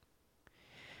exist.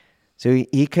 So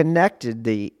he connected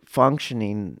the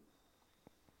functioning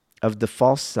of the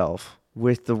false self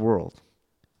with the world.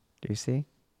 Do you see?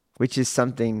 Which is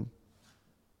something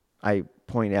I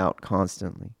point out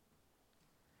constantly.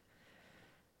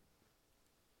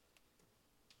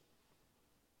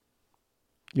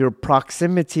 Your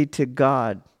proximity to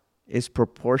God is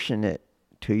proportionate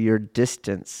to your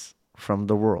distance from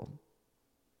the world.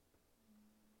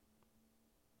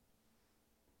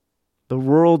 The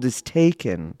world is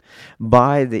taken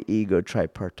by the ego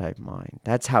tripartite mind.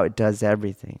 That's how it does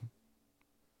everything.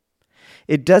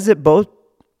 It does it both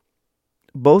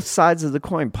sides of the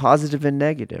coin, positive and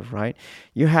negative, right?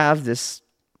 You have this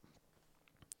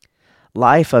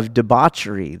life of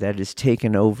debauchery that is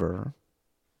taken over,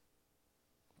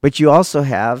 but you also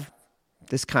have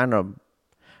this kind of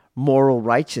moral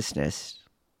righteousness.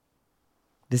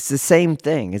 It's the same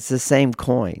thing. It's the same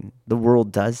coin. The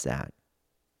world does that.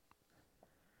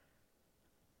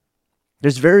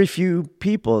 There's very few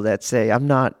people that say,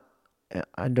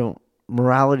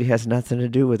 morality has nothing to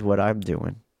do with what I'm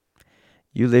doing.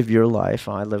 You live your life,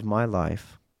 I live my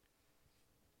life.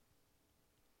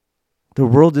 The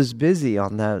world is busy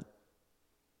on that,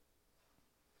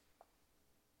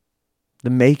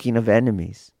 the making of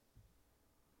enemies.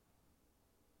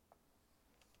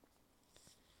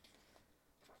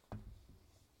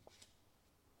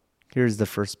 Here's the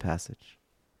first passage.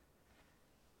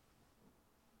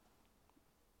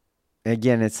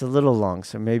 Again, it's a little long,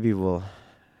 so maybe we'll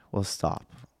stop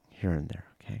here and there,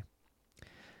 okay?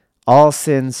 All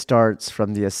sin starts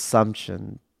from the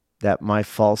assumption that my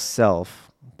false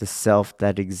self, the self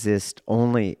that exists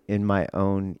only in my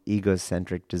own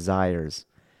egocentric desires,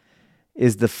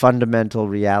 is the fundamental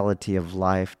reality of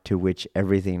life to which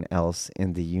everything else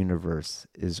in the universe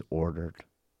is ordered.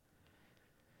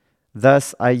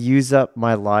 Thus, I use up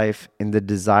my life in the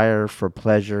desire for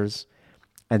pleasures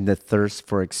and the thirst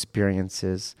for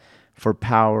experiences, for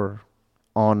power,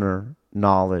 honor,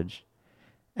 knowledge,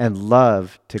 and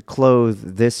love to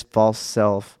clothe this false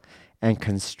self and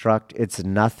construct its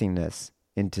nothingness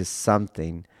into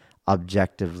something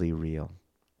objectively real.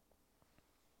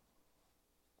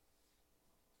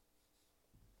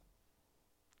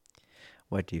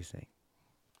 What do you think?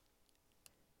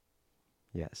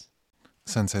 Yes.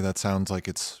 Sensei, that sounds like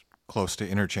it's close to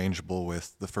interchangeable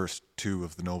with the first two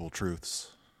of the Noble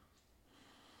Truths.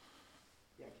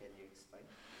 Yeah, can you explain?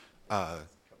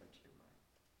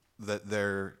 That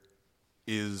there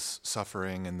is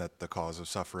suffering and that the cause of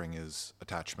suffering is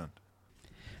attachment.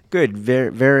 Good. Very,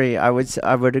 very. I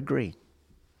would agree.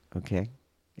 Okay,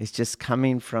 it's just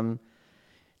coming from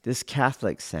this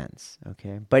Catholic sense.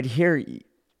 Okay, but here,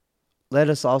 let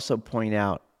us also point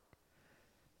out,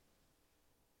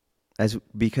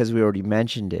 because we already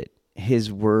mentioned it,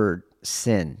 his word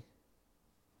sin.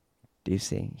 Do you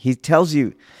see? He tells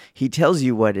you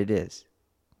what it is.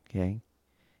 Okay.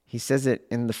 He says it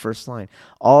in the first line.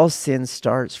 All sin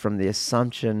starts from the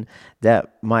assumption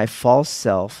that my false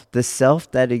self, the self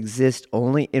that exists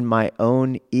only in my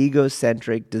own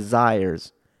egocentric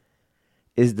desires,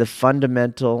 is the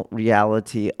fundamental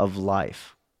reality of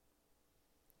life.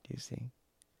 Do you see?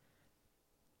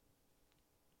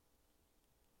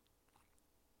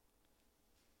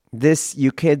 This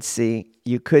you could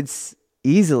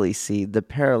easily see the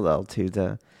parallel to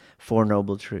the Four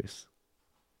Noble Truths.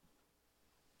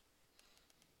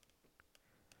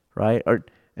 Right?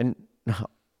 And of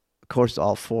course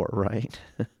all four, right?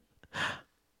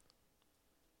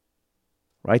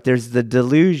 Right? There's the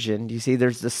delusion, do you see?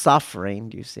 There's the suffering,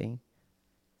 do you see?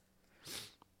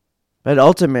 But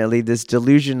ultimately, this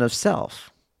delusion of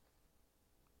self,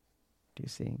 do you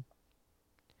see?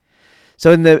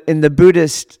 So in the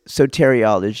Buddhist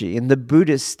soteriology, in the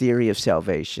Buddhist theory of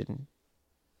salvation,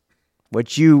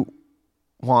 what you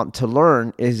want to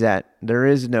learn is that there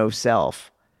is no self.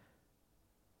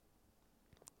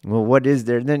 Well, what is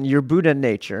there? Then your Buddha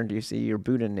nature, do you see? Your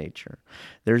Buddha nature.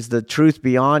 There's the truth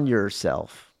beyond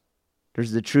yourself.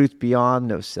 There's the truth beyond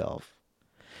no self.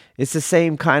 It's the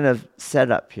same kind of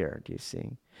setup here, do you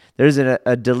see? There's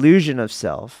a delusion of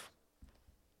self.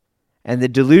 And the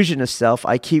delusion of self,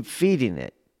 I keep feeding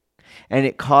it. And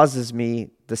it causes me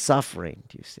the suffering,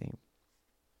 do you see?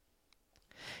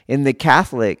 In the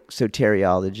Catholic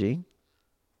soteriology,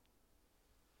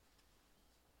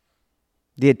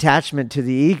 the attachment to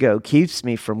the ego keeps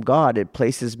me from God. It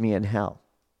places me in hell.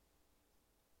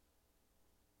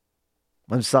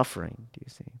 I'm suffering, do you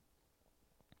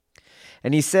see?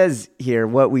 And he says here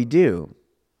what we do.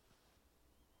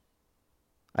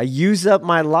 I use up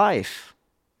my life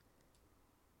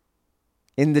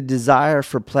in the desire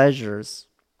for pleasures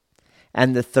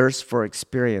and the thirst for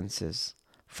experiences,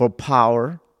 for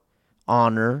power,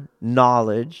 honor,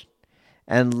 knowledge,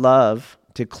 and love,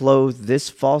 to clothe this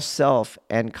false self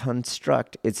and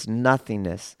construct its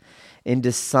nothingness into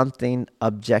something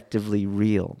objectively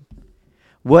real.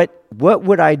 What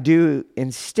would I do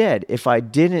instead if I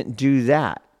didn't do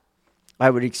that? I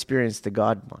would experience the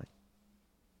God mind.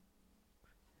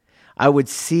 I would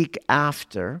seek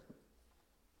after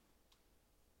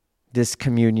this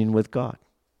communion with God.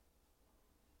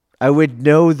 I would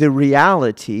know the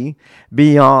reality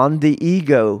beyond the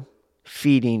ego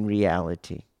feeding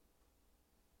reality.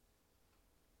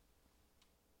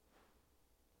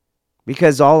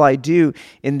 Because all I do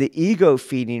in the ego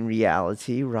feeding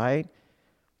reality, right?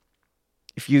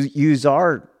 If you use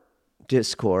our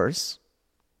discourse,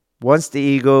 once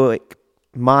the egoic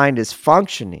mind is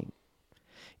functioning,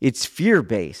 it's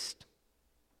fear-based.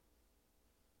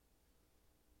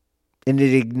 And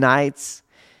it ignites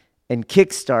and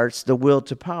kickstarts the will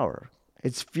to power.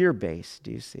 It's fear-based,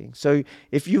 do you see? So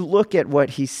if you look at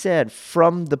what he said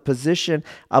from the position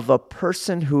of a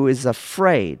person who is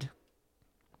afraid,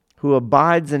 who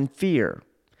abides in fear,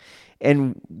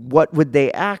 and what would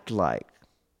they act like?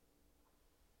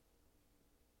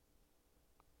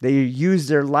 They use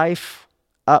their life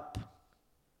up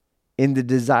in the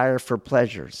desire for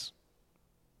pleasures.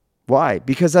 Why?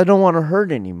 Because I don't want to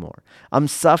hurt anymore. I'm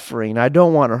suffering. I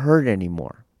don't want to hurt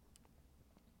anymore.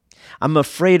 I'm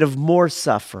afraid of more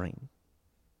suffering.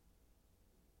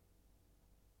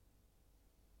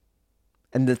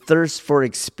 And the thirst for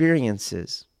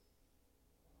experiences.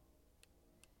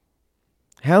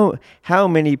 How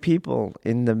many people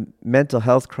in the mental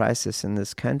health crisis in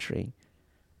this country,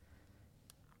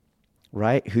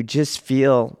 right, who just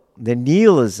feel the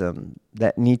nihilism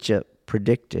that Nietzsche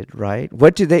predicted, right?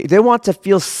 What do they want to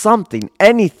feel something,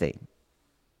 anything.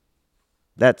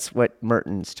 That's what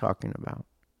Merton's talking about.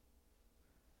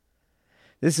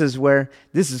 This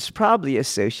is probably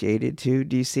associated to,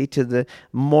 do you see, to the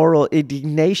moral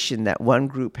indignation that one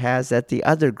group has at the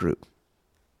other group.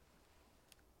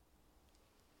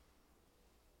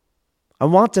 I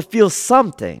want to feel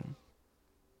something.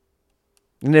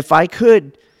 And if I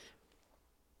could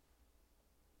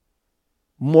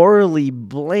morally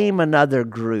blame another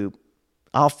group,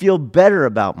 I'll feel better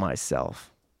about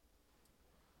myself.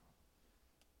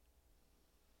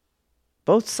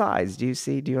 Both sides, do you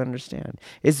see? Do you understand?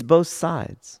 It's both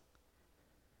sides.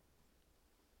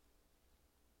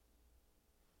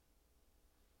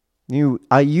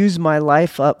 I use my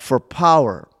life up for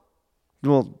power.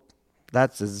 Well,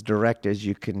 That's as direct as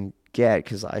you can get,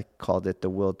 because I called it the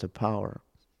will to power.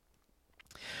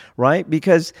 Right?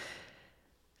 Because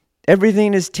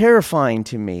everything is terrifying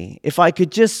to me. If I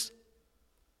could just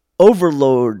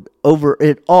overload over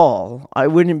it all, I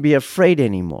wouldn't be afraid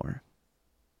anymore.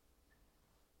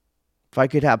 If I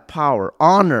could have power,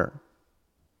 honor.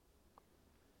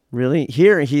 Really?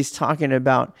 Here he's talking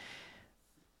about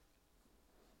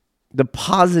the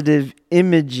positive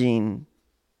imaging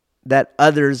that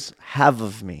others have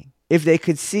of me. If they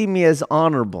could see me as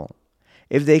honorable,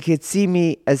 if they could see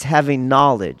me as having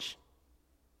knowledge,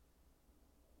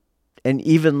 and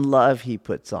even love he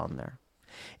puts on there.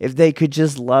 If they could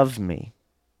just love me,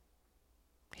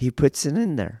 he puts it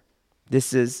in there.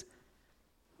 This is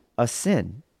a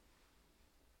sin.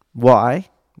 Why?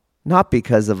 Not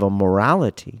because of a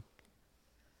morality,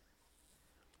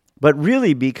 but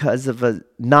really because of a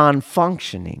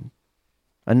non-functioning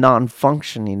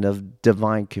of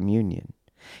divine communion.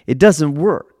 It doesn't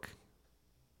work.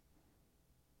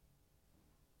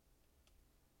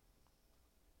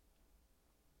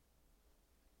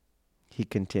 He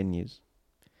continues.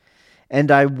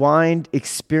 And I wind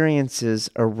experiences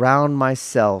around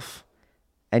myself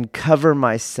and cover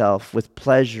myself with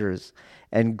pleasures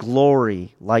and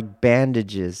glory like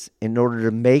bandages in order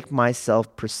to make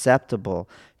myself perceptible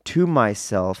to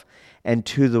myself and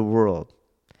to the world,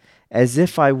 as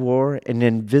if I wore an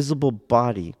invisible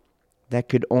body that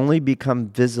could only become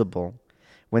visible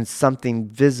when something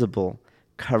visible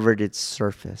covered its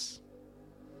surface.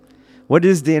 What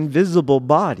is the invisible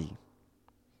body?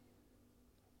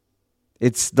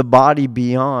 It's the body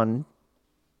beyond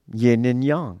yin and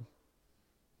yang.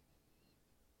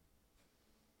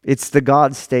 It's the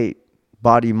God state,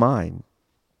 body-mind.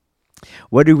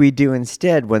 What do we do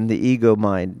instead when the ego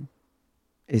mind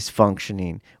is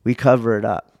functioning? We cover it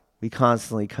up. We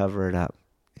constantly cover it up.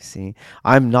 You see,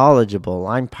 I'm knowledgeable.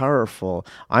 I'm powerful.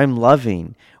 I'm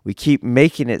loving. We keep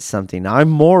making it something. I'm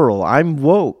moral. I'm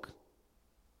woke.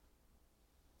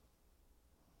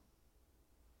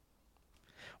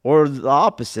 Or the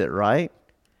opposite, right?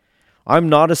 I'm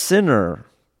not a sinner.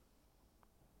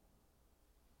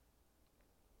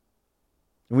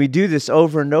 We do this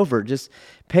over and over. Just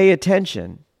pay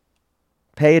attention.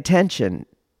 Pay attention.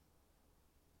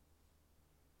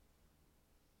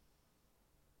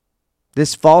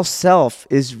 This false self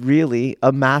is really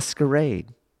a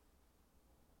masquerade.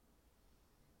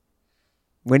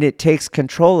 When it takes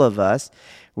control of us,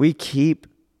 we keep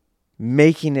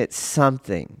making it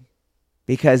something,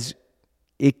 because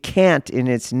it can't in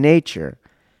its nature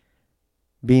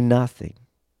be nothing.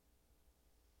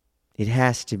 It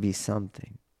has to be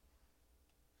something.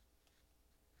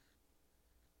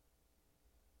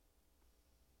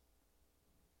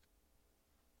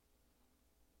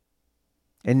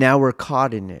 And now we're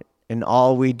caught in it, and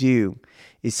all we do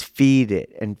is feed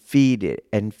it and feed it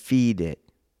and feed it.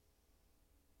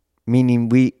 Meaning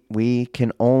we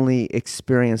can only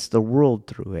experience the world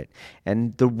through it.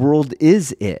 And the world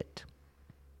is it.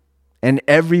 And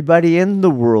everybody in the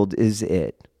world is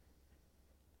it.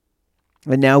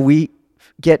 And now we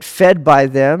get fed by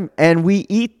them and we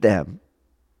eat them.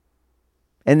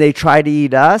 And they try to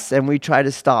eat us and we try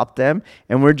to stop them.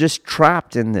 And we're just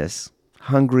trapped in this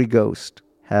hungry ghost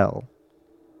hell.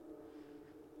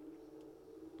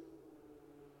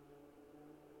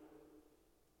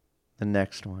 The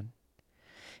next one.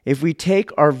 If we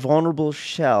take our vulnerable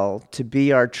shell to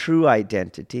be our true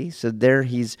identity, so there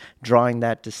he's drawing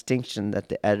that distinction that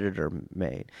the editor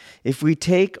made. If we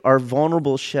take our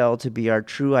vulnerable shell to be our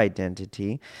true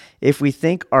identity, if we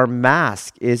think our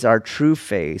mask is our true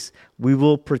face, we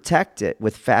will protect it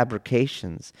with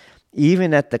fabrications,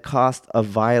 even at the cost of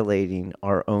violating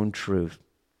our own truth.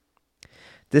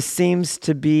 This seems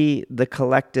to be the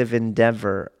collective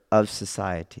endeavor of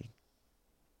society.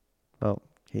 Well,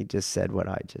 he just said what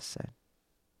I just said.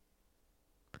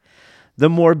 The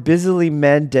more busily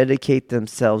men dedicate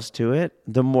themselves to it,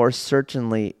 the more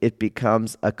certainly it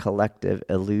becomes a collective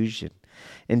illusion,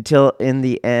 until in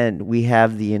the end we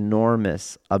have the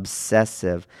enormous,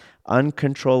 obsessive,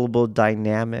 uncontrollable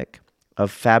dynamic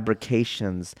of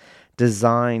fabrications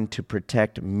designed to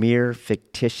protect mere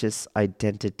fictitious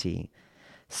identity,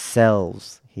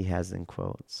 selves, he has in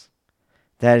quotes.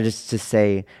 That is to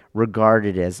say,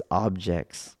 regarded as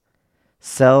objects.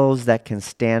 Selves that can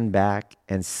stand back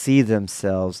and see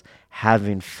themselves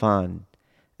having fun.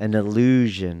 An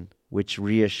illusion which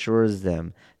reassures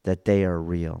them that they are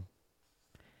real.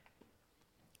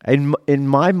 In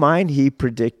my mind, he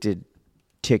predicted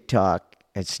TikTok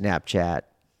and Snapchat.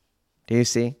 Do you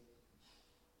see?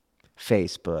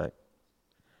 Facebook.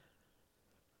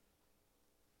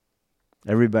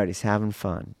 Everybody's having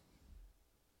fun.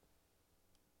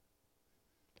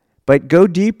 But go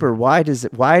deeper. Why does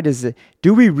it,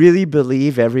 do we really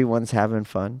believe everyone's having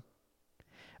fun?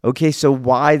 Okay, so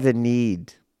why the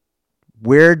need?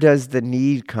 Where does the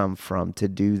need come from to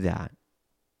do that?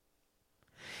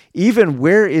 Even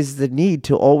where is the need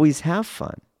to always have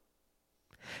fun?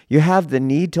 You have the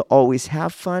need to always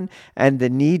have fun and the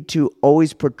need to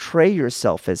always portray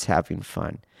yourself as having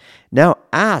fun. Now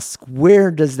ask,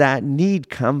 where does that need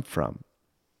come from?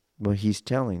 Well, he's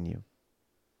telling you.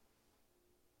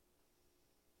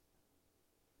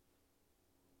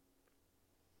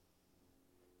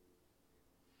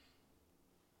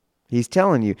 He's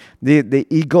telling you. The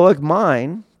egoic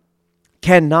mind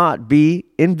cannot be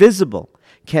invisible,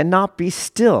 cannot be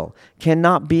still,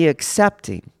 cannot be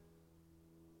accepting.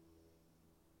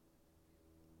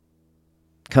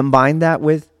 Combine that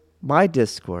with my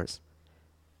discourse.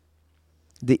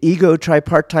 The ego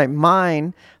tripartite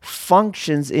mind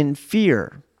functions in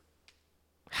fear.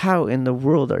 How in the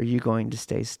world are you going to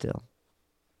stay still?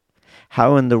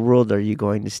 How in the world are you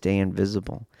going to stay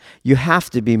invisible? You have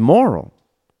to be moral.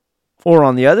 Or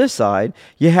on the other side,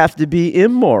 you have to be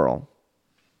immoral.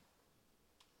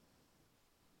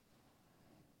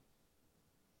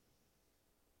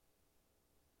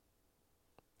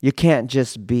 You can't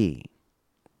just be.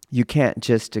 You can't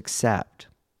just accept.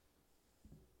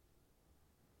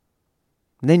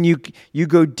 And then you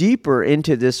go deeper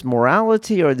into this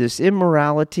morality or this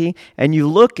immorality, and you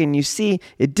look and you see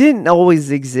it didn't always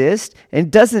exist, and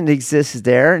it doesn't exist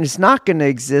there, and it's not going to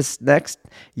exist next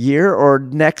year or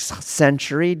next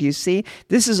century. Do you see?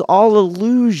 This is all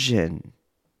illusion.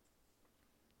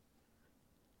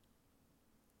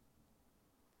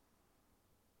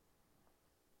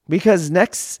 Because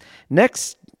next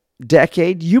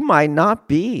decade, you might not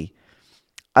be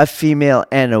a female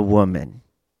and a woman.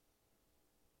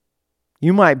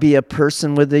 You might be a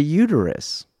person with a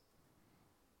uterus.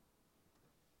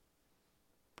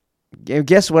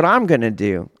 Guess what I'm going to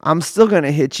do? I'm still going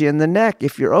to hit you in the neck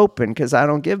if you're open because I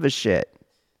don't give a shit.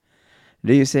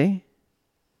 Do you see?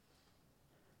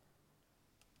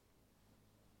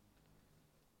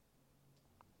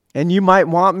 And you might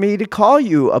want me to call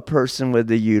you a person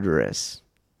with a uterus.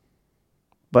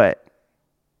 But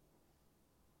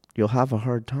you'll have a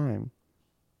hard time.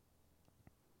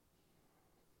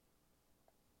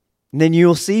 And then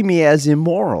you'll see me as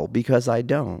immoral because I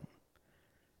don't.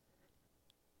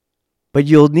 But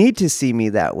you'll need to see me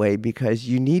that way because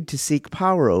you need to seek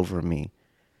power over me.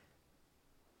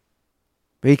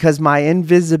 Because my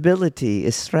invisibility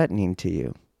is threatening to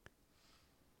you.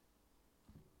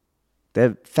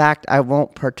 The fact I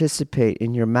won't participate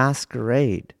in your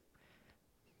masquerade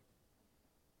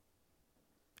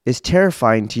is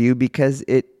terrifying to you because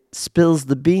it spills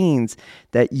the beans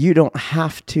that you don't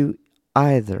have to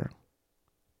either.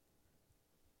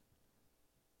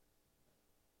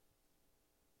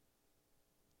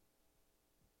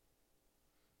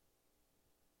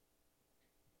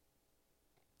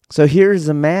 So here's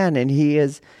a man and he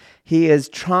is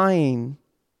trying,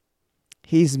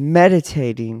 he's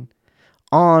meditating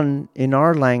on, in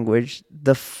our language,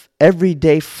 the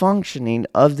everyday functioning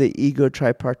of the ego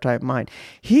tripartite mind.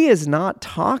 He is not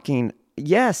talking,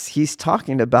 yes, he's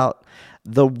talking about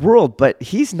the world, but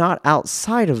he's not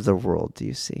outside of the world, do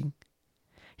you see?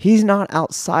 He's not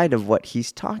outside of what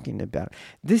he's talking about.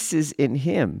 This is in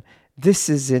him. This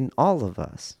is in all of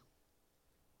us.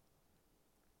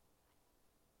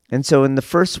 And so in the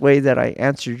first way that I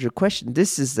answered your question,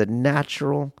 this is a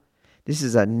natural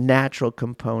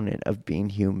component of being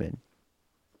human.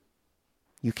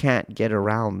 You can't get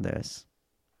around this.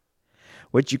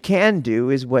 What you can do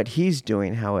is what he's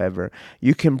doing, however.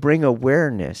 You can bring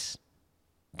awareness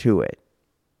to it.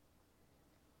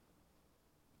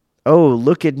 Oh,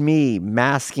 look at me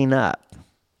masking up.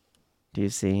 Do you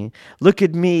see? Look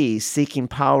at me seeking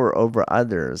power over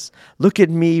others. Look at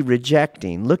me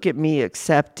rejecting. Look at me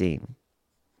accepting.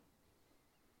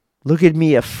 Look at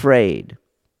me afraid.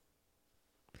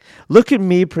 Look at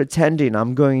me pretending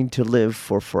I'm going to live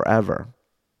for forever.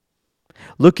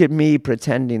 Look at me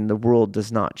pretending the world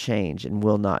does not change and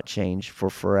will not change for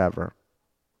forever.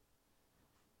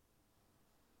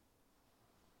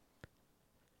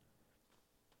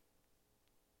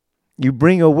 You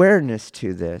bring awareness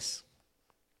to this.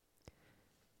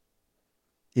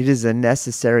 It is a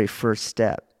necessary first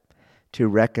step to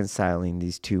reconciling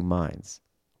these two minds.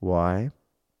 Why?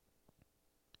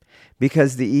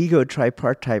 Because the ego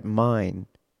tripartite mind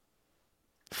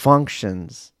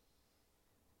functions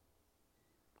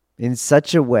in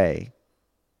such a way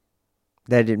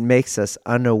that it makes us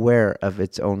unaware of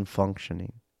its own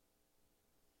functioning.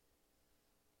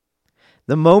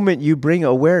 The moment you bring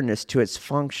awareness to its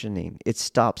functioning, it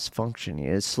stops functioning.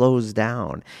 It slows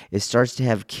down. It starts to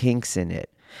have kinks in it.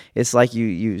 It's like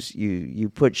you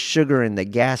put sugar in the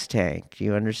gas tank.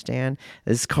 You understand?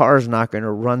 This car is not going to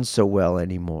run so well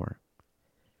anymore.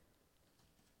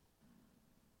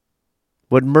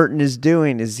 What Merton is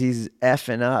doing is he's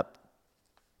effing up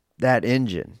that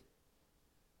engine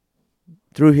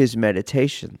through his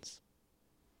meditations.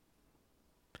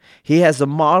 He has a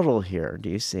model here, do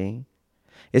you see?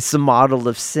 It's the model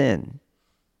of sin.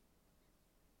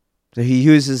 So he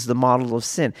uses the model of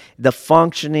sin. The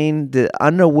functioning, the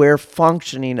unaware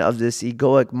functioning of this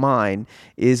egoic mind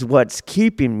is what's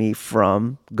keeping me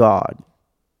from God.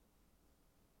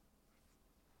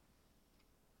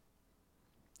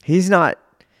 He's not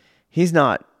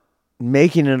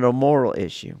making it a moral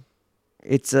issue.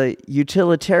 It's a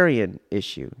utilitarian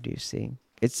issue, do you see?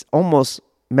 It's almost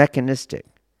mechanistic,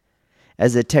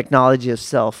 as a technology of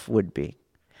self would be.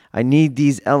 I need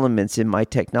these elements in my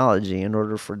technology in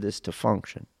order for this to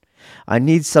function. I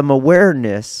need some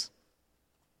awareness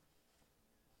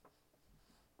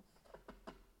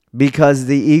because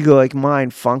the egoic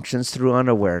mind functions through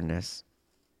unawareness.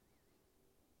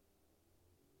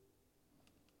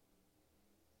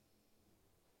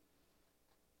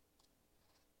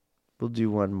 We'll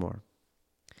do one more.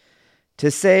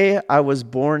 To say I was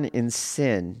born in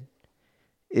sin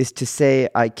is to say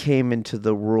I came into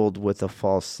the world with a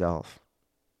false self.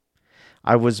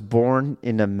 I was born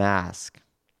in a mask.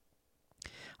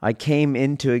 I came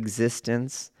into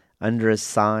existence under a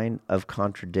sign of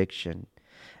contradiction,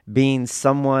 being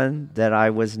someone that I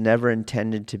was never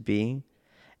intended to be,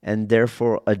 and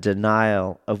therefore a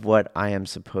denial of what I am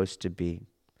supposed to be.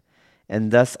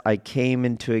 And thus I came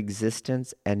into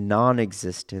existence and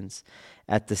non-existence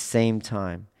at the same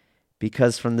time,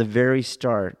 because from the very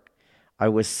start, I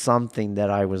was something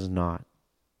that I was not.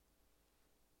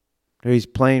 He's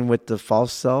playing with the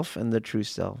false self and the true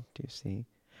self, do you see?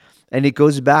 And it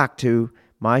goes back to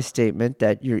my statement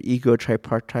that your ego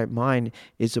tripartite mind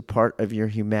is a part of your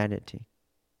humanity.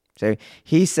 So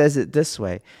he says it this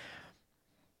way.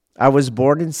 I was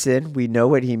born in sin. We know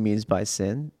what he means by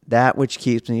sin. That which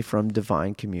keeps me from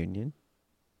divine communion.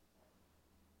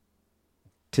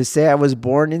 To say I was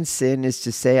born in sin is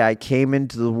to say I came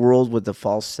into the world with a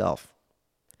false self.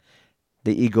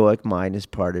 The egoic mind is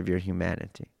part of your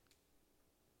humanity.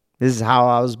 This is how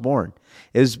I was born.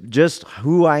 It was just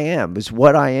who I am. It's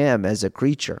what I am as a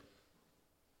creature.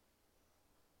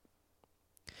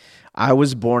 I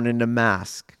was born in a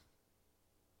mask.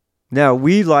 Now,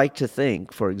 we like to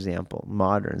think, for example,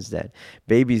 moderns, that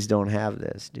babies don't have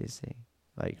this, do you see?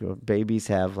 Like, babies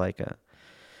have like a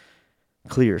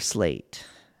clear slate,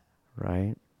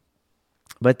 right?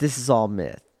 But this is all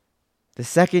myth. The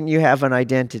second you have an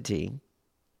identity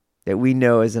that we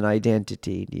know as an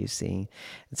identity, do you see,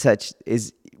 such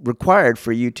is required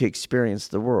for you to experience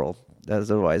the world.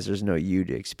 Otherwise, there's no you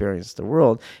to experience the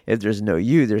world. If there's no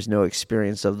you, there's no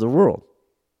experience of the world.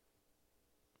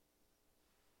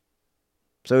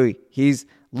 So he's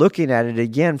looking at it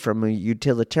again from a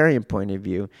utilitarian point of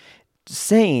view,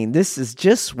 saying this is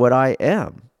just what I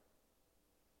am.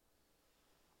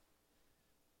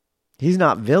 He's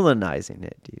not villainizing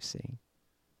it, do you see?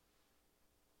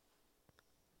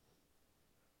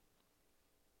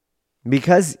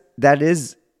 Because that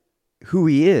is who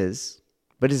he is,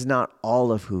 but is not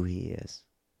all of who he is,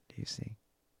 do you see?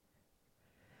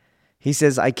 He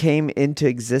says, I came into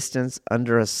existence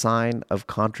under a sign of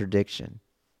contradiction.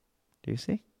 Do you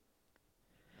see?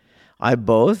 I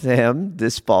both am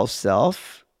this false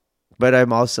self, but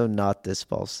I'm also not this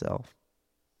false self.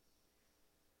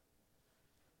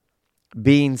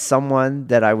 Being someone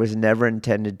that I was never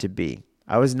intended to be.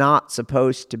 I was not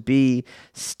supposed to be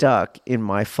stuck in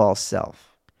my false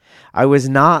self. I was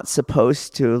not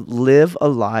supposed to live a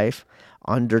life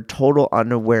under total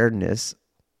unawareness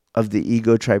of the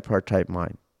ego tripartite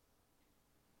mind.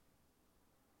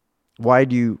 Why,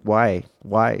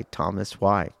 Thomas,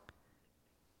 why?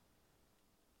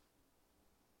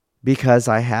 Because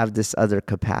I have this other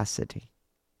capacity.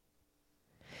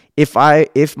 If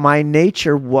my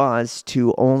nature was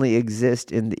to only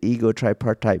exist in the ego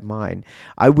tripartite mind,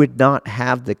 I would not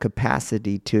have the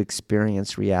capacity to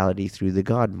experience reality through the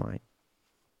God mind.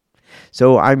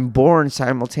 So I'm born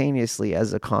simultaneously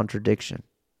as a contradiction.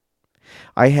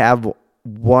 I have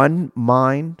one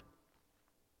mind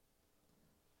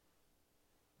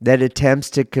that attempts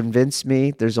to convince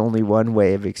me there's only one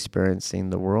way of experiencing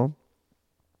the world.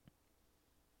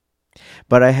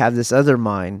 But I have this other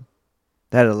mind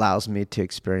that allows me to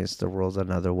experience the world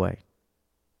another way.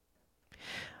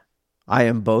 I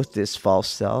am both this false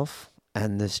self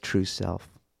and this true self.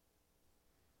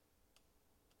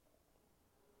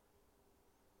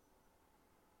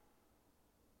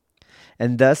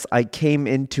 And thus I came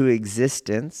into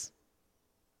existence.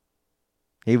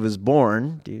 He was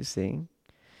born, do you see?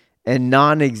 And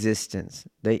non-existence.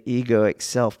 The egoic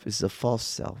self is a false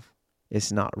self.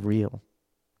 It's not real.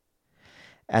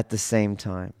 At the same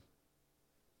time.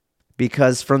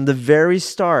 Because from the very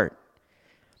start,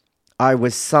 I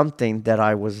was something that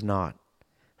I was not.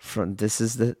 This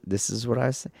is what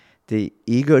I say. The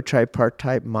ego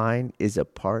tripartite mind is a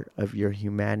part of your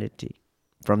humanity.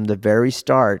 From the very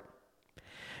start,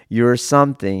 you're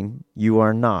something you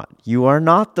are not. You are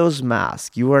not those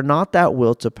masks. You are not that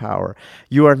will to power.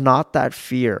 You are not that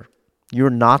fear. You're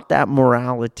not that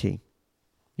morality.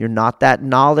 You're not that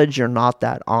knowledge. You're not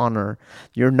that honor.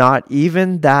 You're not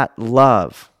even that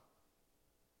love,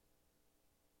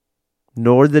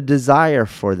 nor the desire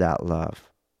for that love.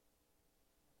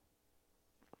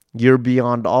 You're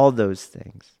beyond all those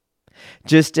things.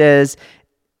 Just as,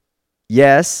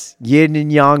 yes, yin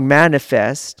and yang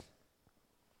manifest,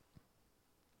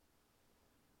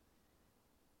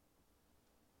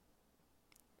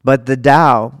 but the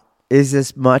Tao is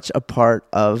as much a part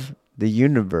of the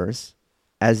universe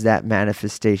as that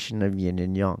manifestation of yin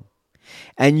and yang.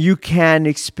 And you can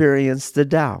experience the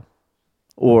Tao.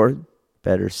 Or,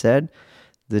 better said,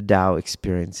 the Tao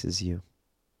experiences you.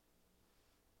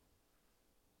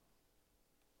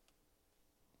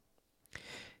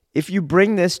 If you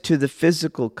bring this to the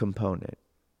physical component,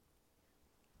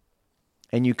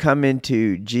 and you come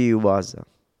into Jiwaza,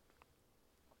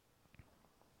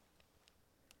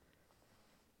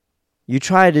 you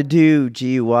try to do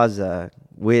Jiwaza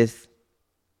with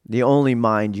the only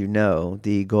mind you know,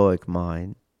 the egoic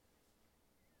mind,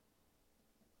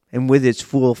 and with its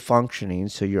full functioning,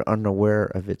 so you're unaware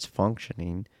of its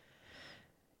functioning.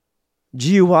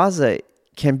 Jiwaza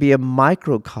can be a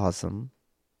microcosm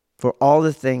for all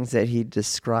the things that he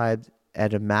described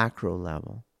at a macro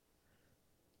level.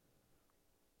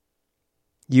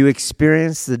 You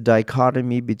experience the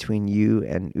dichotomy between you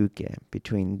and uke,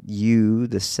 between you,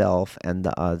 the self, and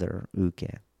the other, uke.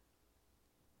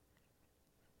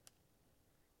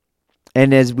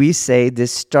 And as we say,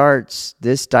 this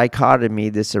dichotomy,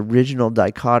 this original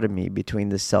dichotomy between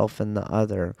the self and the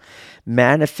other,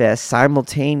 manifests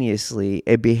simultaneously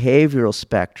a behavioral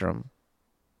spectrum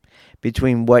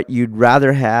between what you'd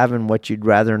rather have and what you'd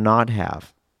rather not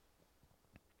have.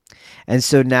 And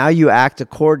so now you act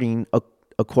according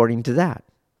to that.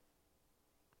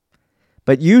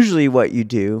 But usually what you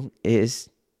do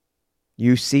is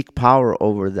you seek power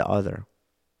over the other.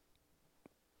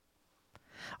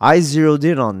 I zeroed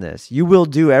in on this. You will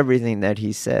do everything that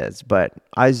he says, but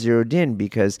I zeroed in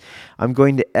because I'm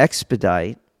going to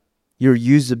expedite your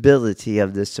usability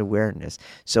of this awareness.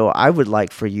 So I would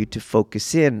like for you to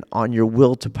focus in on your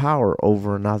will to power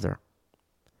over another.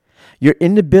 Your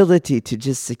inability to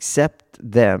just accept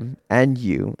them and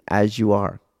you as you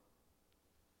are.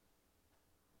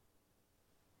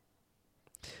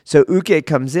 So uke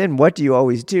comes in. What do you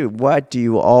always do? What do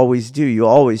you always do? You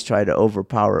always try to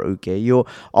overpower uke. You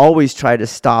always try to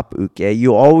stop uke.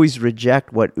 You always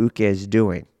reject what uke is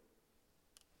doing.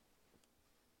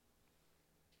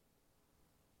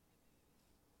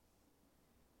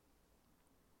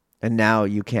 And now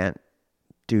you can't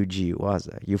do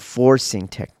jiwaza. You're forcing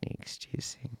techniques, do you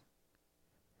see?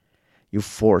 You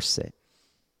force it.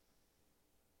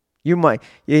 You might,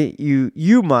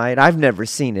 I've never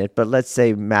seen it, but let's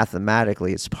say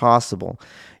mathematically it's possible.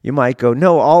 You might go,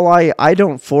 no, I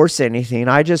don't force anything.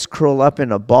 I just curl up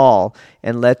in a ball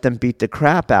and let them beat the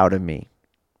crap out of me.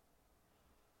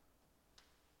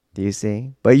 Do you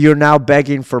see? But you're now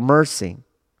begging for mercy.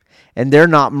 And they're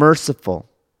not merciful.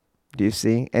 Do you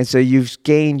see? And so you've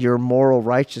gained your moral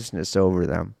righteousness over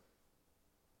them.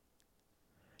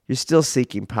 You're still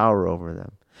seeking power over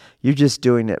them. You're just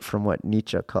doing it from what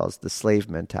Nietzsche calls the slave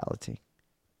mentality.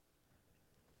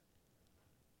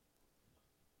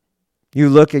 You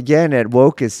look again at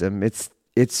wokeism,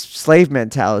 it's slave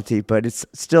mentality, but it's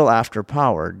still after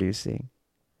power, do you see?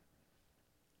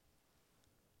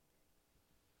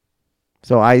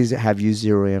 So I have you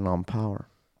zero in on power.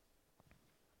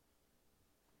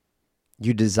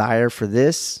 You desire for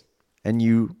this, and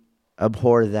you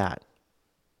abhor that.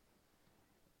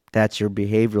 That's your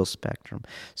behavioral spectrum.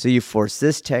 So you force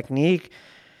this technique,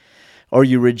 or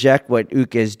you reject what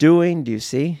uke is doing. Do you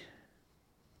see?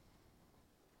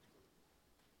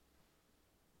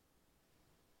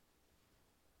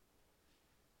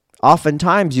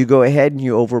 Oftentimes you go ahead and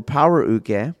you overpower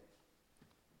uke.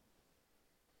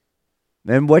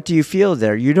 And what do you feel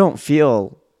there? You don't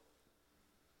feel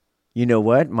you know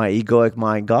what? My egoic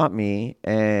mind got me,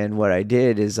 and what I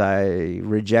did is I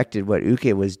rejected what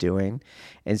uke was doing,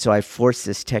 and so I forced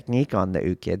this technique on the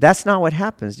uke. That's not what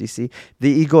happens, do you see?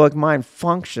 The egoic mind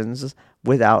functions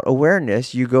without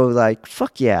awareness. You go like,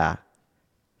 fuck yeah.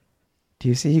 Do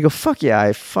you see? You go, fuck yeah,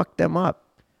 I fucked them up.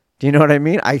 Do you know what I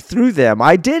mean? I threw them.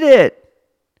 I did it.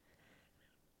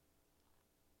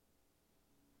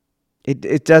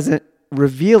 It doesn't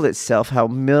reveal itself how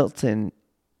Merton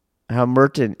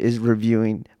is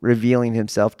revealing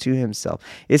himself to himself.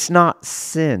 It's not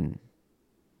sin.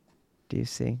 Do you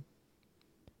see?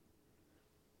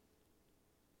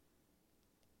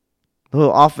 Well,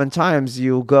 oftentimes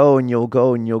you'll go and you'll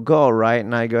go and you'll go, right?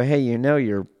 And I go, hey,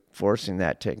 you're forcing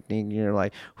that technique. And you're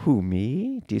like, who,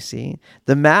 me? Do you see?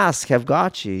 The mask have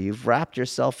got you. You've wrapped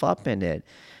yourself up in it.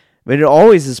 But it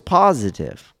always is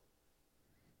positive.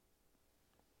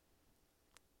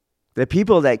 The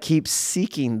people that keep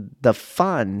seeking the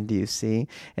fun, do you see,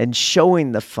 and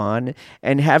showing the fun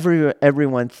and have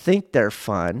everyone think they're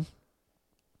fun,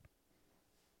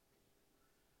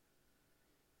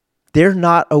 they're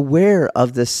not aware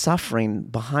of the suffering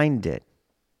behind it,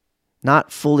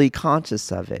 not fully conscious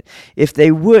of it. If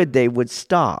they would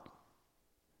stop.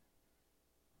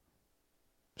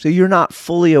 So you're not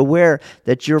fully aware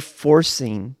that you're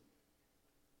forcing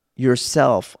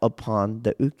yourself upon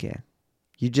the uke.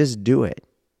 You just do it.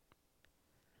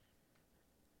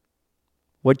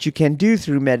 What you can do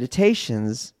through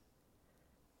meditations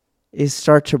is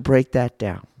start to break that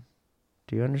down.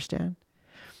 Do you understand?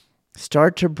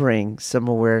 Start to bring some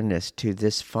awareness to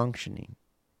this functioning.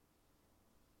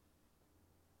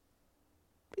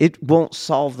 It won't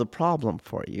solve the problem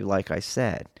for you, like I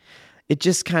said. It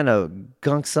just kind of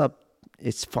gunks up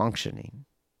its functioning.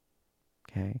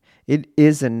 Okay? It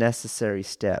is a necessary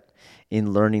step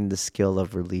in learning the skill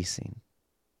of releasing.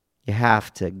 You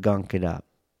have to gunk it up.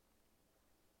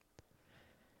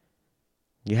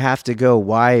 You have to go,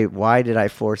 why did I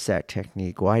force that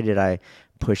technique? Why did I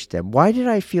push them? Why did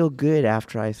I feel good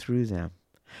after I threw them?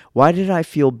 Why did I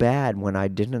feel bad when I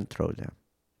didn't throw them?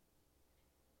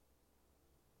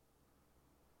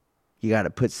 You got to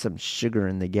put some sugar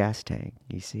in the gas tank,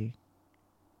 you see?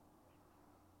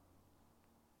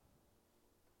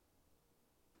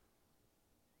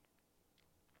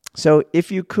 So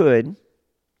if you could,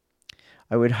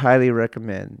 I would highly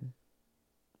recommend,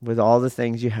 with all the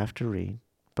things you have to read,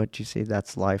 but you see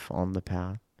that's life on the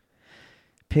path,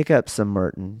 pick up some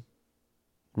Merton,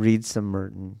 read some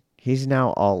Merton. He's now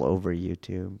all over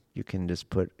YouTube. You can just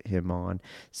put him on.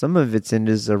 Some of it's in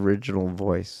his original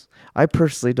voice. I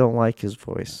personally don't like his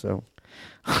voice, so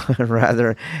I'd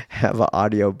rather have an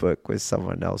audiobook with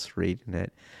someone else reading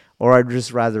it. Or I'd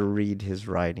just rather read his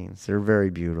writings. They're very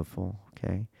beautiful,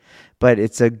 okay? But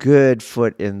it's a good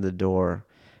foot in the door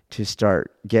to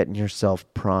start getting yourself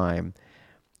primed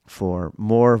for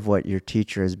more of what your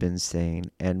teacher has been saying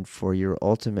and for your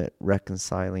ultimate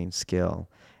reconciling skill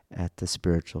at the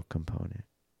spiritual component.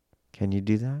 Can you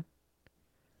do that?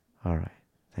 All right.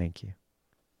 Thank you.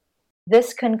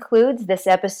 This concludes this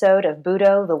episode of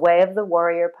Budo, the Way of the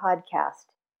Warrior podcast.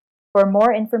 For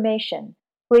more information,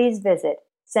 please visit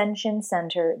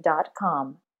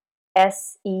senshincenter.com,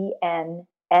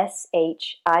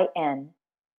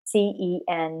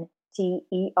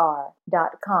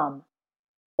 SENSHINCENTER.com,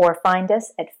 or find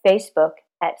us at Facebook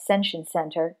at Senshin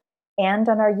Center and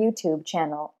on our YouTube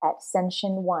channel at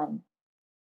Senshin1.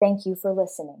 Thank you for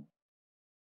listening.